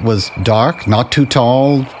was dark, not too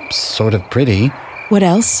tall, sort of pretty. What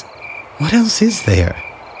else? What else is there?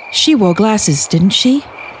 She wore glasses, didn't she?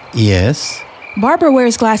 Yes. Barbara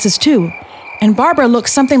wears glasses too. And Barbara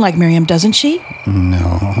looks something like Miriam, doesn't she?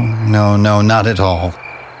 No, not at all.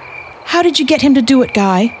 How did you get him to do it,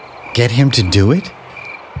 Guy? Get him to do it?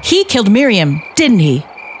 He killed Miriam, didn't he?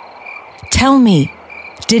 Tell me,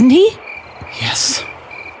 didn't he? Yes.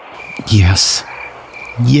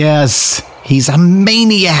 Yes, he's a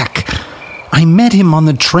maniac. I met him on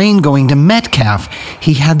the train going to Metcalf.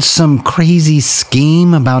 He had some crazy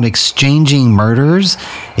scheme about exchanging murders.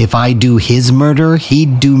 If I do his murder,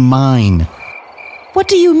 he'd do mine. What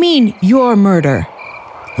do you mean, your murder?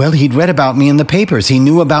 Well, he'd read about me in the papers. He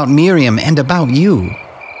knew about Miriam and about you.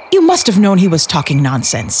 You must have known he was talking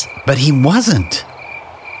nonsense. But he wasn't.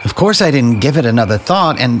 Of course I didn't give it another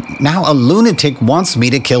thought, and now a lunatic wants me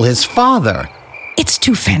to kill his father. It's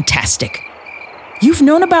too fantastic. You've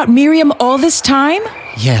known about Miriam all this time?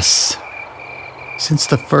 Yes. Since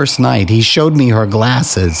the first night, he showed me her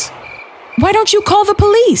glasses. Why don't you call the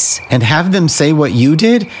police? And have them say what you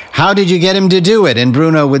did? How did you get him to do it? And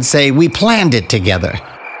Bruno would say, we planned it together.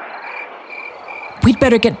 We'd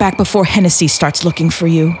better get back before Hennessy starts looking for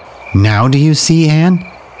you. Now do you see, Anne?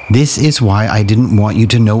 This is why I didn't want you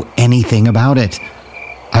to know anything about it.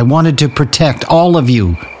 I wanted to protect all of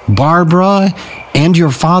you, Barbara and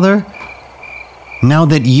your father. Now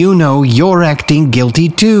that you know, you're acting guilty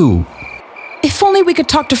too. If only we could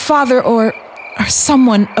talk to Father or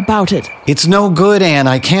someone about it. It's no good, Anne.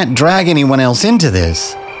 I can't drag anyone else into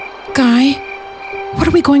this. Guy, what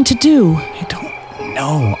are we going to do? I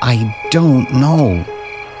don't know.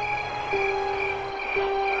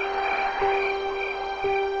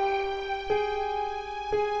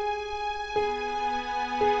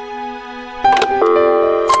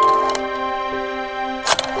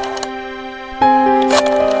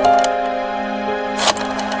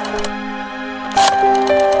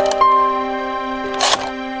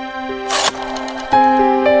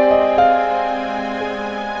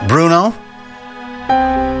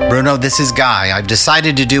 Bruno, this is Guy. I've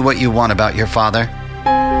decided to do what you want about your father.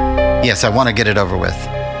 Yes, I want to get it over with.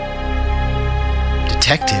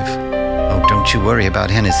 Detective? Oh, don't you worry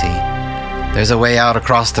about Hennessy. There's a way out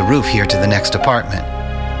across the roof here to the next apartment.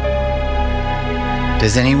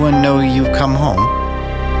 Does anyone know you've come home?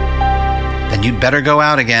 Then you'd better go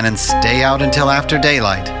out again and stay out until after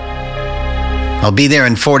daylight. I'll be there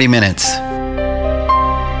in 40 minutes.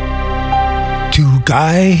 To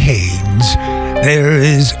Guy Haynes, there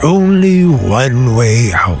is only one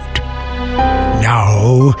way out.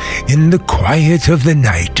 Now, in the quiet of the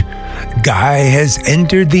night, Guy has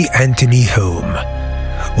entered the Anthony home.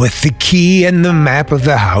 With the key and the map of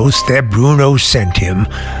the house that Bruno sent him,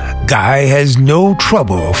 Guy has no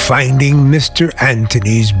trouble finding Mr.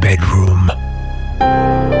 Anthony's bedroom.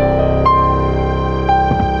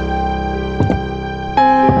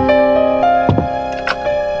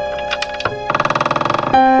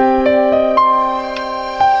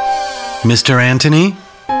 Mr. Anthony?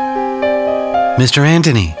 Mr.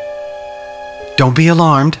 Anthony, don't be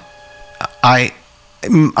alarmed. I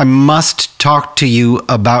must talk to you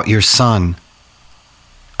about your son.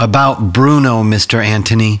 About Bruno, Mr.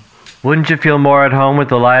 Anthony. Wouldn't you feel more at home with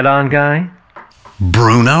the light on, Guy?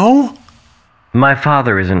 Bruno? My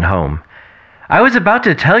father isn't home. I was about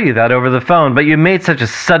to tell you that over the phone, but you made such a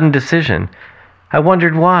sudden decision. I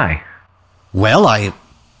wondered why. Well, I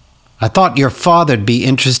thought your father'd be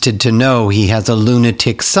interested to know he has a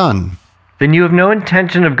lunatic son. Then you have no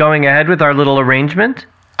intention of going ahead with our little arrangement?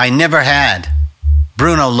 I never had.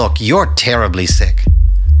 Bruno, look, you're terribly sick.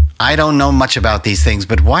 I don't know much about these things,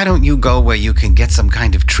 but why don't you go where you can get some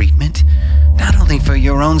kind of treatment? Not only for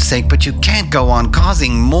your own sake, but you can't go on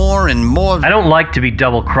causing more and more... I don't like to be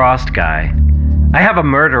double-crossed, Guy. I have a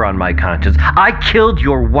murder on my conscience. I killed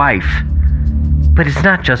your wife. But it's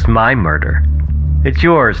not just my murder. It's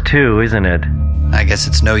yours, too, isn't it? I guess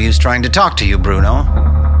it's no use trying to talk to you, Bruno.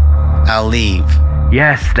 I'll leave.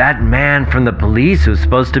 Yes, that man from the police who's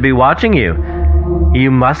supposed to be watching you.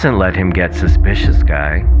 You mustn't let him get suspicious,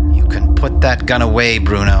 Guy. You can put that gun away,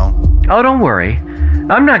 Bruno. Oh, don't worry.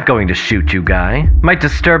 I'm not going to shoot you, Guy. Might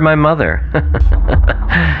disturb my mother.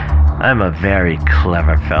 I'm a very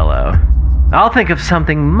clever fellow. I'll think of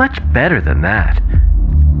something much better than that.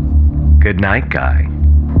 Good night, Guy.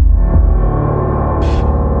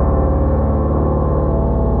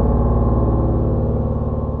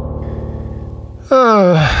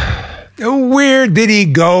 Where did he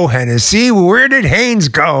go, Hennessy? Where did Haynes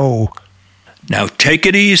go? Now take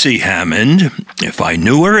it easy, Hammond. If I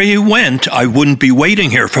knew where he went, I wouldn't be waiting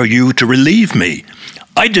here for you to relieve me.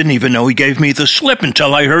 I didn't even know he gave me the slip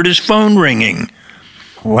until I heard his phone ringing.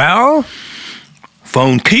 Well?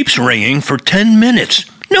 Phone keeps ringing for 10 minutes.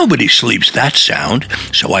 Nobody sleeps that sound,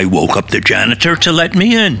 so I woke up the janitor to let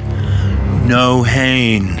me in. No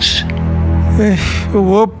Haynes.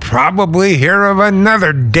 We'll probably hear of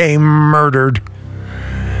another dame murdered.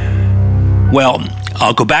 Well,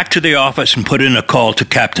 I'll go back to the office and put in a call to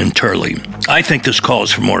Captain Turley. I think this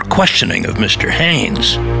calls for more questioning of Mr.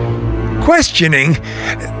 Haynes. Questioning?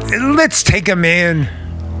 Let's take him in.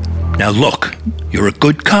 Now look, you're a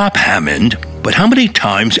good cop, Hammond, but how many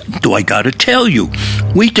times do I gotta tell you?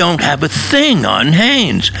 We don't have a thing on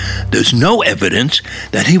Haynes. There's no evidence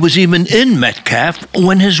that he was even in Metcalf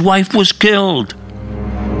when his wife was killed.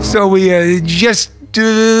 So we just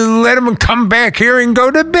let him come back here and go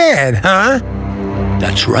to bed, huh?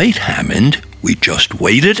 That's right, Hammond. We just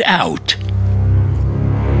wait it out.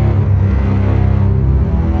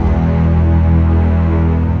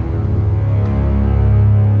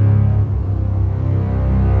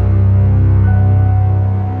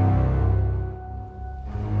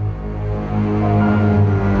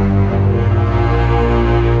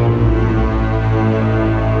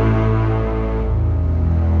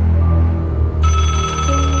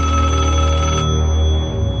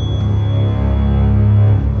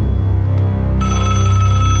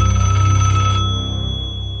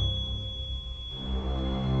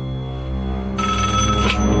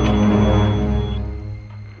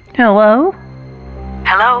 Hello?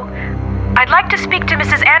 Hello? I'd like to speak to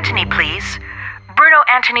Mrs. Antony, please. Bruno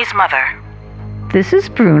Antony's mother. This is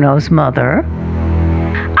Bruno's mother.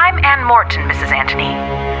 I'm Ann Morton, Mrs. Antony.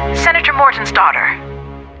 Senator Morton's daughter.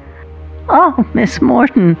 Oh, Miss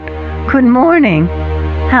Morton. Good morning.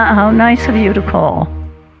 How nice of you to call.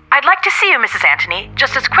 I'd like to see you, Mrs. Antony,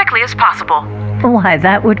 just as quickly as possible. Why,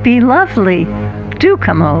 that would be lovely. Do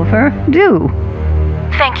come over. Do.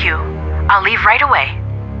 Thank you. I'll leave right away.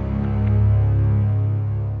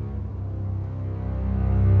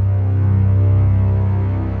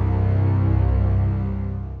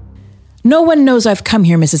 No one knows I've come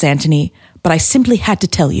here, Mrs. Antony, but I simply had to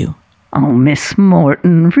tell you. Oh, Miss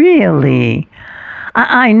Morton, really?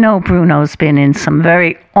 I know Bruno's been in some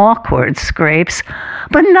very awkward scrapes,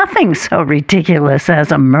 but nothing so ridiculous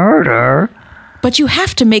as a murder. But you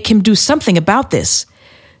have to make him do something about this.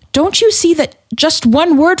 Don't you see that just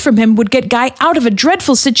one word from him would get Guy out of a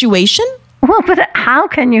dreadful situation? Well, but how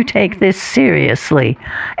can you take this seriously?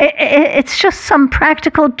 It's just some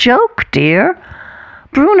practical joke, dear.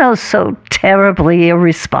 Bruno's so terribly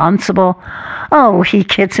irresponsible. Oh, he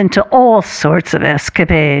gets into all sorts of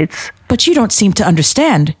escapades. But you don't seem to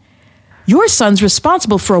understand. Your son's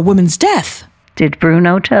responsible for a woman's death. Did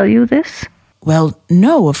Bruno tell you this? Well,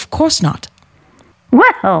 no, of course not.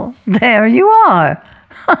 Well, there you are.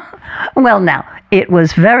 Well, now, it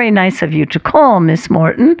was very nice of you to call, Miss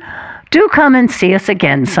Morton. Do come and see us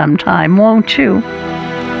again sometime, won't you?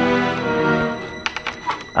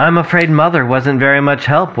 I'm afraid Mother wasn't very much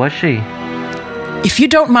help, was she? If you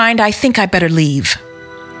don't mind, I think I better leave.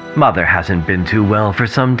 Mother hasn't been too well for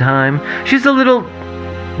some time. She's a little...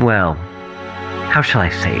 well, how shall I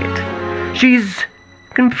say it? She's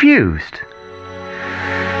confused.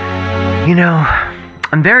 You know,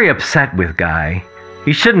 I'm very upset with Guy.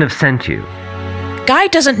 He shouldn't have sent you. Guy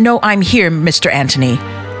doesn't know I'm here, Mr. Antony.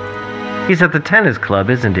 He's at the tennis club,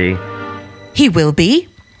 isn't he? He will be.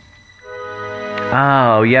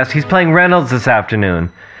 Oh, yes, he's playing Reynolds this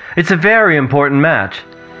afternoon. It's a very important match.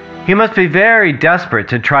 He must be very desperate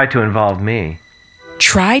to try to involve me.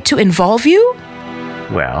 Try to involve you?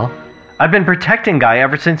 Well, I've been protecting Guy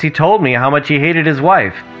ever since he told me how much he hated his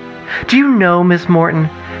wife. Do you know, Miss Morton,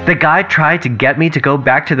 the Guy tried to get me to go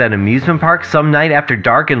back to that amusement park some night after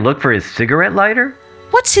dark and look for his cigarette lighter?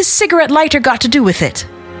 What's his cigarette lighter got to do with it?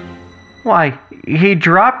 Why, he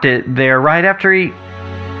dropped it there right after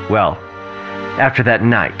after that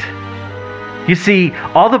night. You see,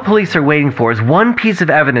 all the police are waiting for is one piece of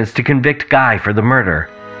evidence to convict Guy for the murder.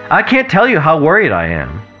 I can't tell you how worried I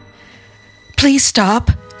am. Please stop.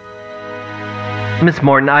 Miss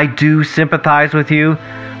Morton, I do sympathize with you,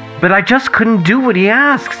 but I just couldn't do what he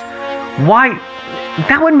asks. Why,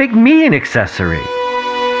 that would make me an accessory.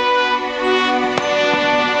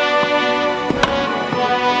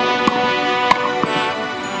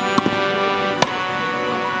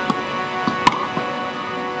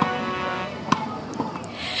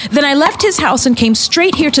 Then I left his house and came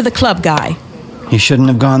straight here to the club, Guy. You shouldn't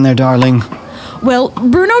have gone there, darling. Well,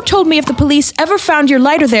 Bruno told me if the police ever found your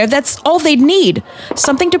lighter there, that's all they'd need.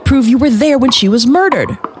 Something to prove you were there when she was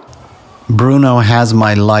murdered. Bruno has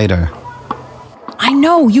my lighter. I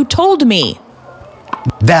know, you told me.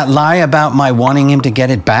 That lie about my wanting him to get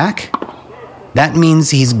it back? That means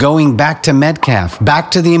he's going back to Metcalf,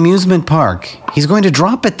 back to the amusement park. He's going to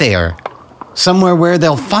drop it there, somewhere where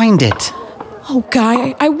they'll find it. Oh,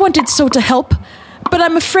 Guy, I wanted so to help, but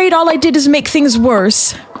I'm afraid all I did is make things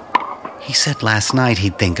worse. He said last night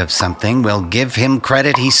he'd think of something. We'll give him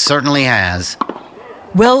credit, he certainly has.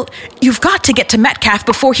 Well, you've got to get to Metcalf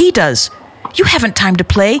before he does. You haven't time to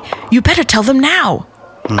play. You better tell them now.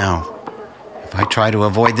 No. If I try to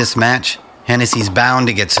avoid this match, Hennessy's bound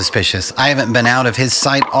to get suspicious. I haven't been out of his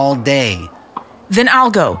sight all day. Then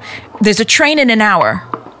I'll go. There's a train in an hour.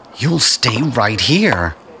 You'll stay right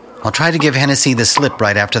here. I'll try to give Hennessy the slip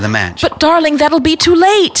right after the match. But darling, that'll be too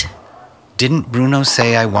late. Didn't Bruno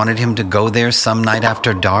say I wanted him to go there some night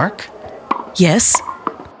after dark? Yes.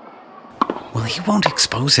 Well, he won't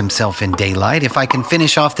expose himself in daylight. If I can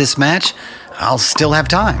finish off this match, I'll still have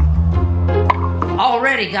time. All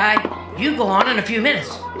ready, Guy. You go on in a few minutes.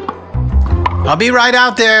 I'll be right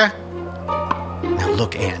out there. Now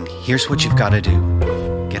look, Anne, here's what you've got to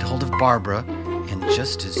do. Get hold of Barbara, and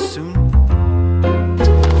just as soon...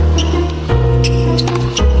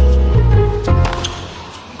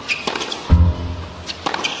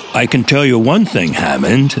 I can tell you one thing,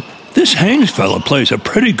 Hammond. This Haynes fella plays a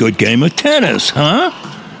pretty good game of tennis, huh?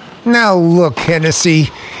 Now look, Hennessy,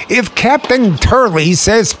 if Captain Turley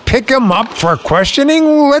says pick him up for questioning,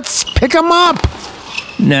 let's pick him up.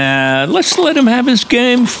 Nah, let's let him have his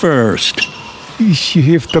game first.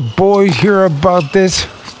 If the boys hear about this,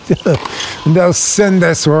 they'll send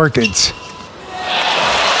us orchids.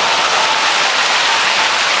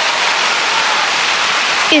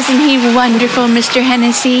 Isn't he wonderful, Mr.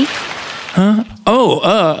 Hennessy? Huh?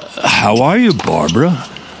 How are you, Barbara?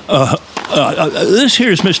 This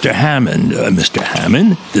here's Mr. Hammond. Mr.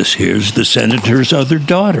 Hammond, this here's the senator's other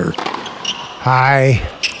daughter. Hi.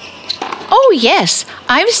 Oh, yes.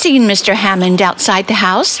 I've seen Mr. Hammond outside the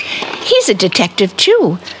house. He's a detective,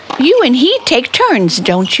 too. You and he take turns,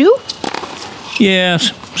 don't you?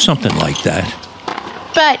 Yes, something like that.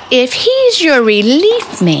 But if he's your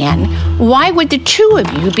relief man, why would the two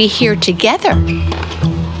of you be here together?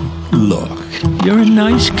 Look, you're a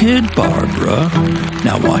nice kid, Barbara.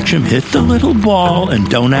 Now watch him hit the little ball and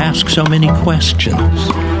don't ask so many questions.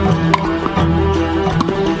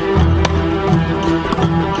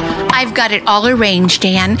 I've got it all arranged,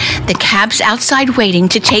 Anne. The cab's outside waiting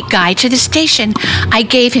to take Guy to the station. I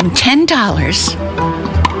gave him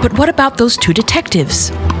 $10. But what about those two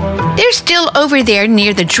detectives? They're still over there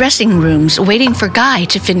near the dressing rooms waiting for Guy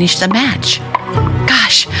to finish the match.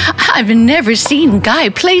 Gosh, I've never seen Guy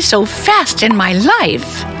play so fast in my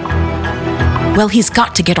life. Well, he's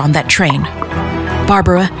got to get on that train.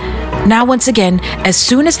 Barbara, now once again, as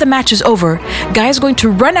soon as the match is over, Guy's going to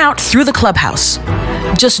run out through the clubhouse.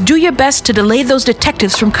 Just do your best to delay those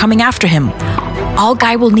detectives from coming after him. All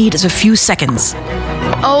Guy will need is a few seconds.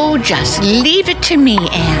 Oh, just leave it to me,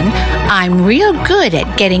 Anne. I'm real good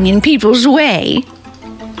at getting in people's way.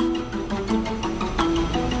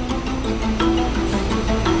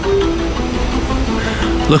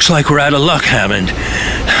 Looks like we're out of luck, Hammond.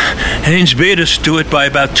 Haynes beat us to it by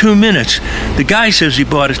about 2 minutes. The guy says he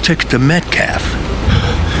bought a ticket to Metcalf.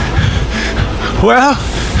 Well,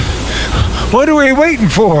 what are we waiting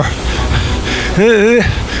for?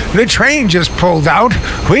 The train just pulled out.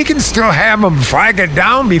 We can still have him flag it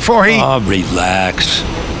down before he... Oh, relax.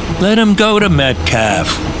 Let him go to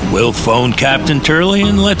Metcalf. We'll phone Captain Turley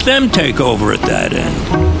and let them take over at that end.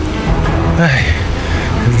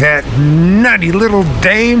 That nutty little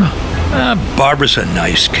dame. Barbara's a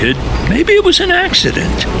nice kid. Maybe it was an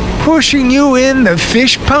accident. Pushing you in the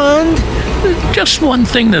fish pond? Just one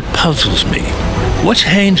thing that puzzles me. What's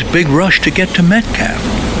Haynes' big rush to get to Metcalf?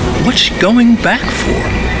 What's he going back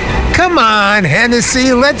for? Come on,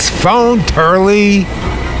 Hennessy, let's phone Turley.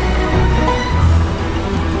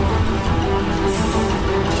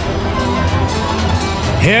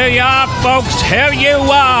 Here you are, folks. Here you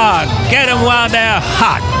are. Get them while they're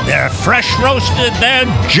hot. They're fresh roasted. They're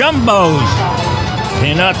jumbos.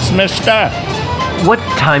 Peanuts, mister. What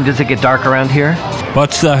time does it get dark around here?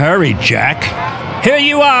 What's the hurry, Jack? Here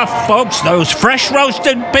you are, folks. Those fresh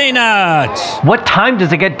roasted peanuts. What time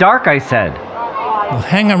does it get dark, I said? Well,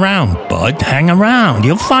 hang around, bud. Hang around.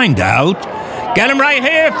 You'll find out. Get them right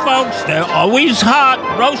here, folks. They're always hot.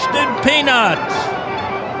 Roasted peanuts.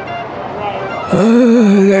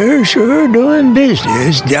 They're sure doing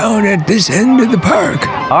business down at this end of the park.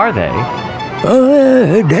 Are they?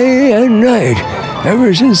 Day and night,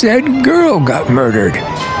 ever since that girl got murdered.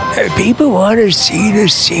 People want to see the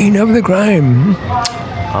scene of the crime.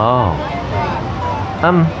 Oh.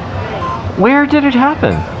 Where did it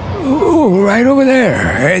happen? Ooh, right over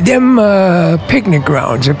there. Them picnic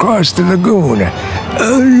grounds across the lagoon.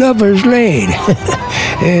 Lover's Lane.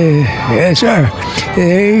 Yes, sir.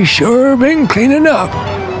 They sure been cleaning up.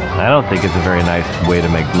 I don't think it's a very nice way to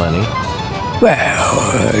make money.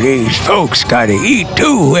 Well, these folks gotta eat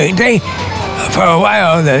too, ain't they? For a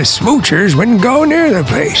while, the smoochers wouldn't go near the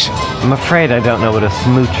place. I'm afraid I don't know what a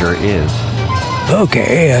smoocher is.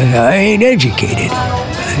 Okay, I ain't educated.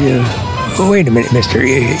 Wait a minute, mister.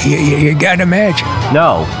 You got a match?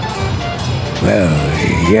 No.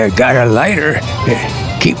 Well, you got a lighter.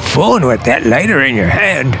 Keep fooling with that lighter in your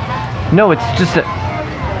hand. No, it's just a...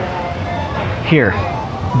 Here,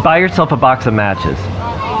 buy yourself a box of matches.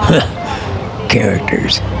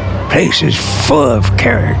 Characters. Place is full of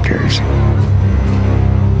characters.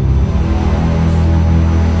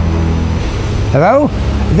 Hello?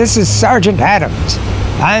 This is Sergeant Adams.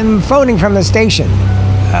 I'm phoning from the station.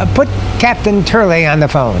 Put Captain Turley on the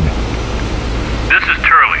phone. This is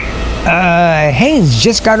Turley. Haynes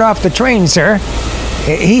just got off the train, sir.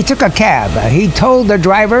 He took a cab. He told the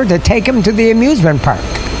driver to take him to the amusement park.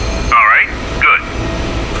 All right, good.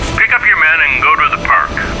 Pick up your men and go to the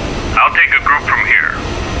park. I'll take a group from here.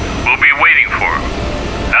 We'll be waiting for him.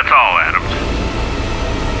 That's all, Adams.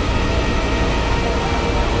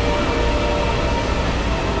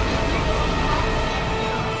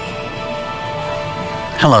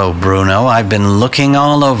 Hello, Bruno. I've been looking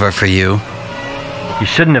all over for you. You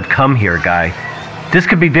shouldn't have come here, Guy. This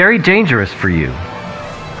could be very dangerous for you.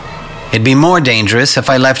 It'd be more dangerous if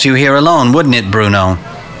I left you here alone, wouldn't it, Bruno?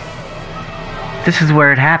 This is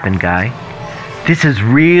where it happened, Guy. This is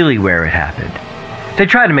really where it happened. They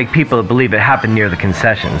try to make people believe it happened near the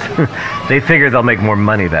concessions. They figure they'll make more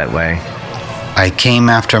money that way. I came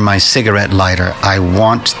after my cigarette lighter. I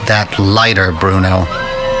want that lighter, Bruno.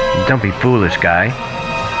 Don't be foolish, Guy.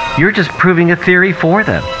 You're just proving a theory for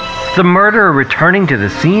them. The murderer returning to the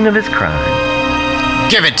scene of his crime.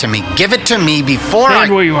 Give it to me. Give it to me before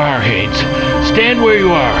Stand where you are, Haynes. Stand where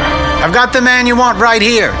you are. I've got the man you want right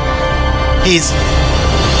here. He's...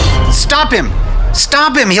 Stop him!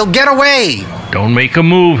 Stop him! He'll get away! Don't make a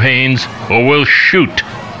move, Haynes, or we'll shoot.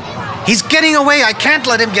 He's getting away. I can't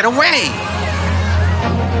let him get away.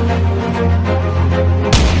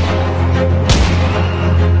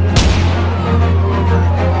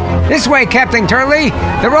 This way, Captain Turley.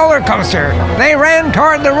 The roller coaster. They ran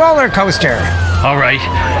toward the roller coaster. All right,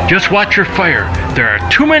 just watch your fire. There are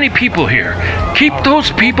too many people here. Keep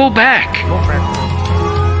those people back.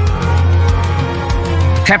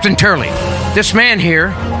 Captain Turley, this man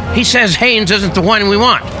here, he says Haynes isn't the one we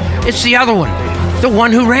want. It's the other one, the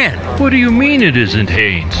one who ran. What do you mean it isn't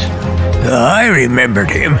Haynes? I remembered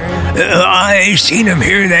him. I seen him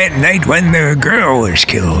here that night when the girl was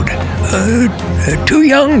killed. Two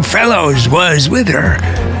young fellows was with her.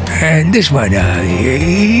 And this one,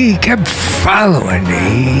 he kept following.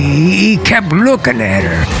 He kept looking at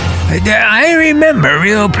her. I remember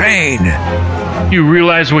real plain. You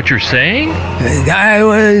realize what you're saying? I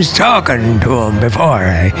was talking to him before.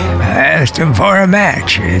 I asked him for a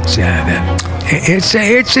match. It's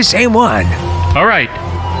the same one. All right,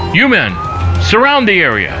 you men, surround the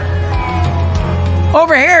area.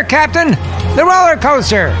 Over here, Captain. The roller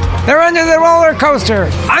coaster. They're under the roller coaster.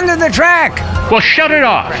 Under the track. Well, shut it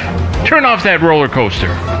off. Turn off that roller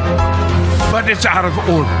coaster. But it's out of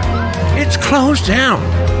order. It's closed down.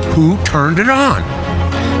 Who turned it on?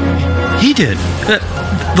 He did.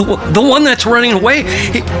 The one that's running away,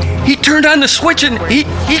 he turned on the switch and he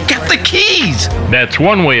kept the keys. That's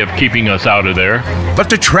one way of keeping us out of there. But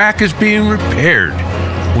the track is being repaired.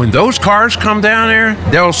 When those cars come down there,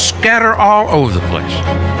 they'll scatter all over the place.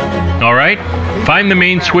 All right, find the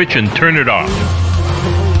main switch and turn it off.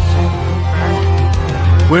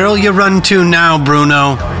 Where'll you run to now,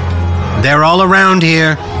 Bruno? They're all around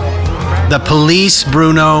here. The police,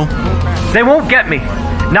 Bruno. They won't get me.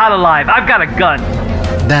 Not alive. I've got a gun.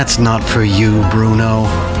 That's not for you, Bruno.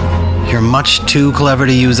 You're much too clever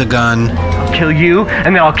to use a gun. I'll kill you,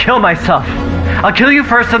 and then I'll kill myself. I'll kill you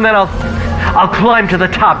first, and then I'll climb to the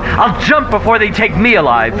top. I'll jump before they take me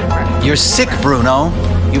alive. You're sick, Bruno.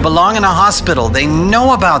 You belong in a hospital. They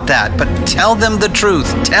know about that, but tell them the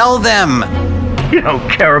truth. Tell them. You don't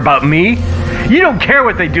care about me. You don't care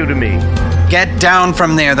what they do to me. Get down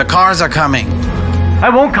from there. The cars are coming. I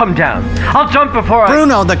won't come down. I'll jump before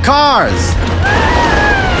Bruno, the cars!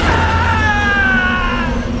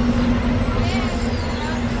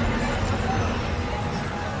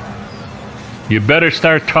 You better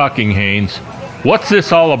start talking, Haynes. What's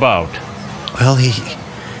this all about? Well,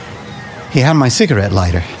 he had my cigarette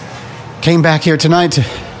lighter. Came back here tonight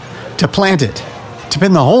to plant it. to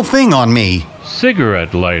pin the whole thing on me.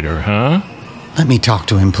 Cigarette lighter, huh? Let me talk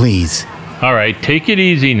to him, please. All right, take it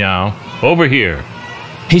easy now. Over here.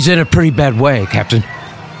 He's in a pretty bad way, Captain.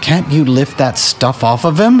 Can't you lift that stuff off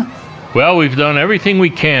of him? Well, we've done everything we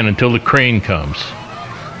can until the crane comes.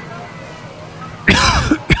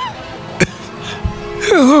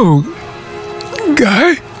 Hello,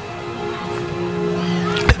 Guy.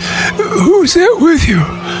 Who's that with you?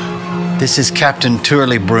 This is Captain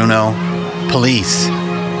Turley, Bruno. Police.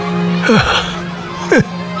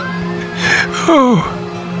 Oh,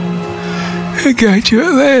 I got you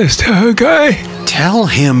at last, huh, Guy? Tell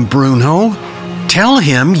him, Bruno. Tell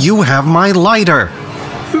him you have my lighter.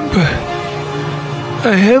 But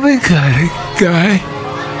I haven't got it, Guy.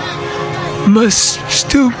 Must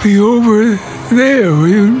still be over there where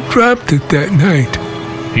you dropped it that night.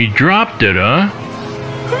 He dropped it, huh?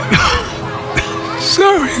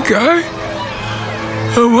 Sorry, Guy.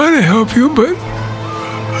 I want to help you, but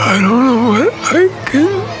I don't know what I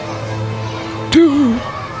can do.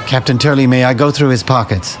 Captain Turley, may I go through his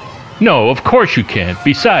pockets? No, of course you can't.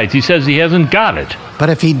 Besides, he says he hasn't got it. But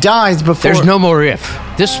if he dies before... There's no more if.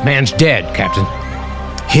 This man's dead, Captain.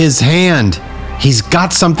 His hand. He's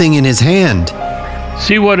got something in his hand.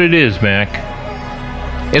 See what it is, Mac.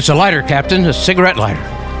 It's a lighter, Captain. A cigarette lighter.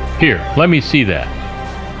 Here, let me see that.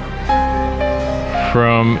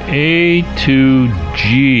 From A to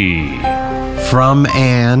G. From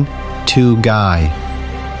Anne to Guy.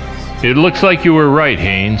 It looks like you were right,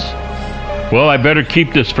 Haynes. Well, I better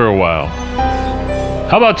keep this for a while.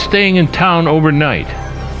 How about staying in town overnight?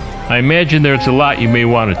 I imagine there's a lot you may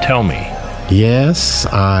want to tell me. Yes,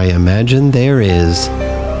 I imagine there is.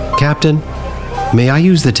 Captain, may I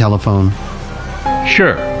use the telephone?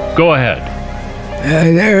 Sure, go ahead.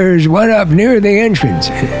 There's one up near the entrance.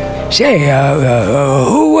 Say,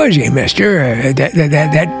 who was he, mister?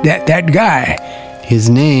 That guy. His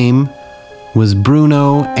name was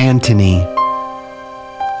Bruno Antony.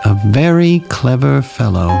 A very clever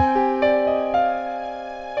fellow.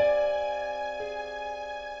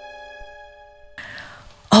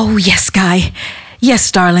 Oh, yes, Guy. Yes,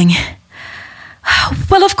 darling.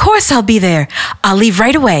 Well, of course I'll be there. I'll leave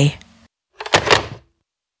right away.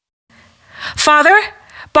 Father?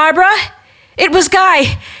 Barbara? It was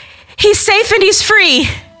Guy. He's safe and he's free.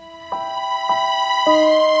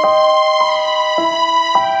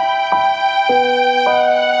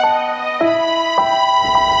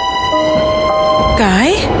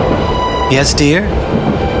 Guy? Yes, dear?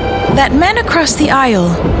 That man across the aisle,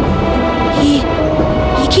 he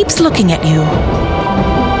keeps looking at you.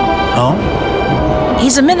 Oh?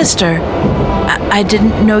 He's a minister. I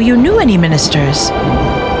didn't know you knew any ministers.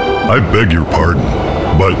 I beg your pardon,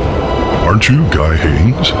 but aren't you Guy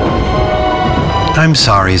Haynes? I'm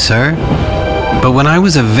sorry, sir. But when I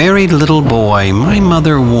was a very little boy, my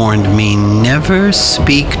mother warned me never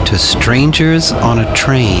speak to strangers on a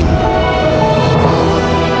train.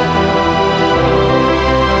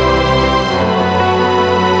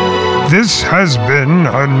 This has been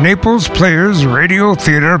a Naples Players Radio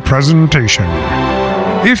Theater presentation.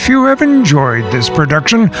 If you have enjoyed this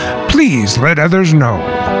production, please let others know.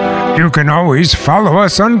 You can always follow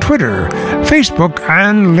us on Twitter, Facebook,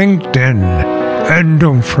 and LinkedIn. And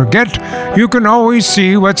don't forget, you can always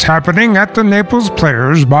see what's happening at the Naples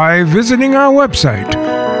Players by visiting our website,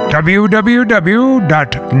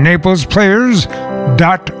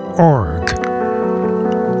 www.naplesplayers.org.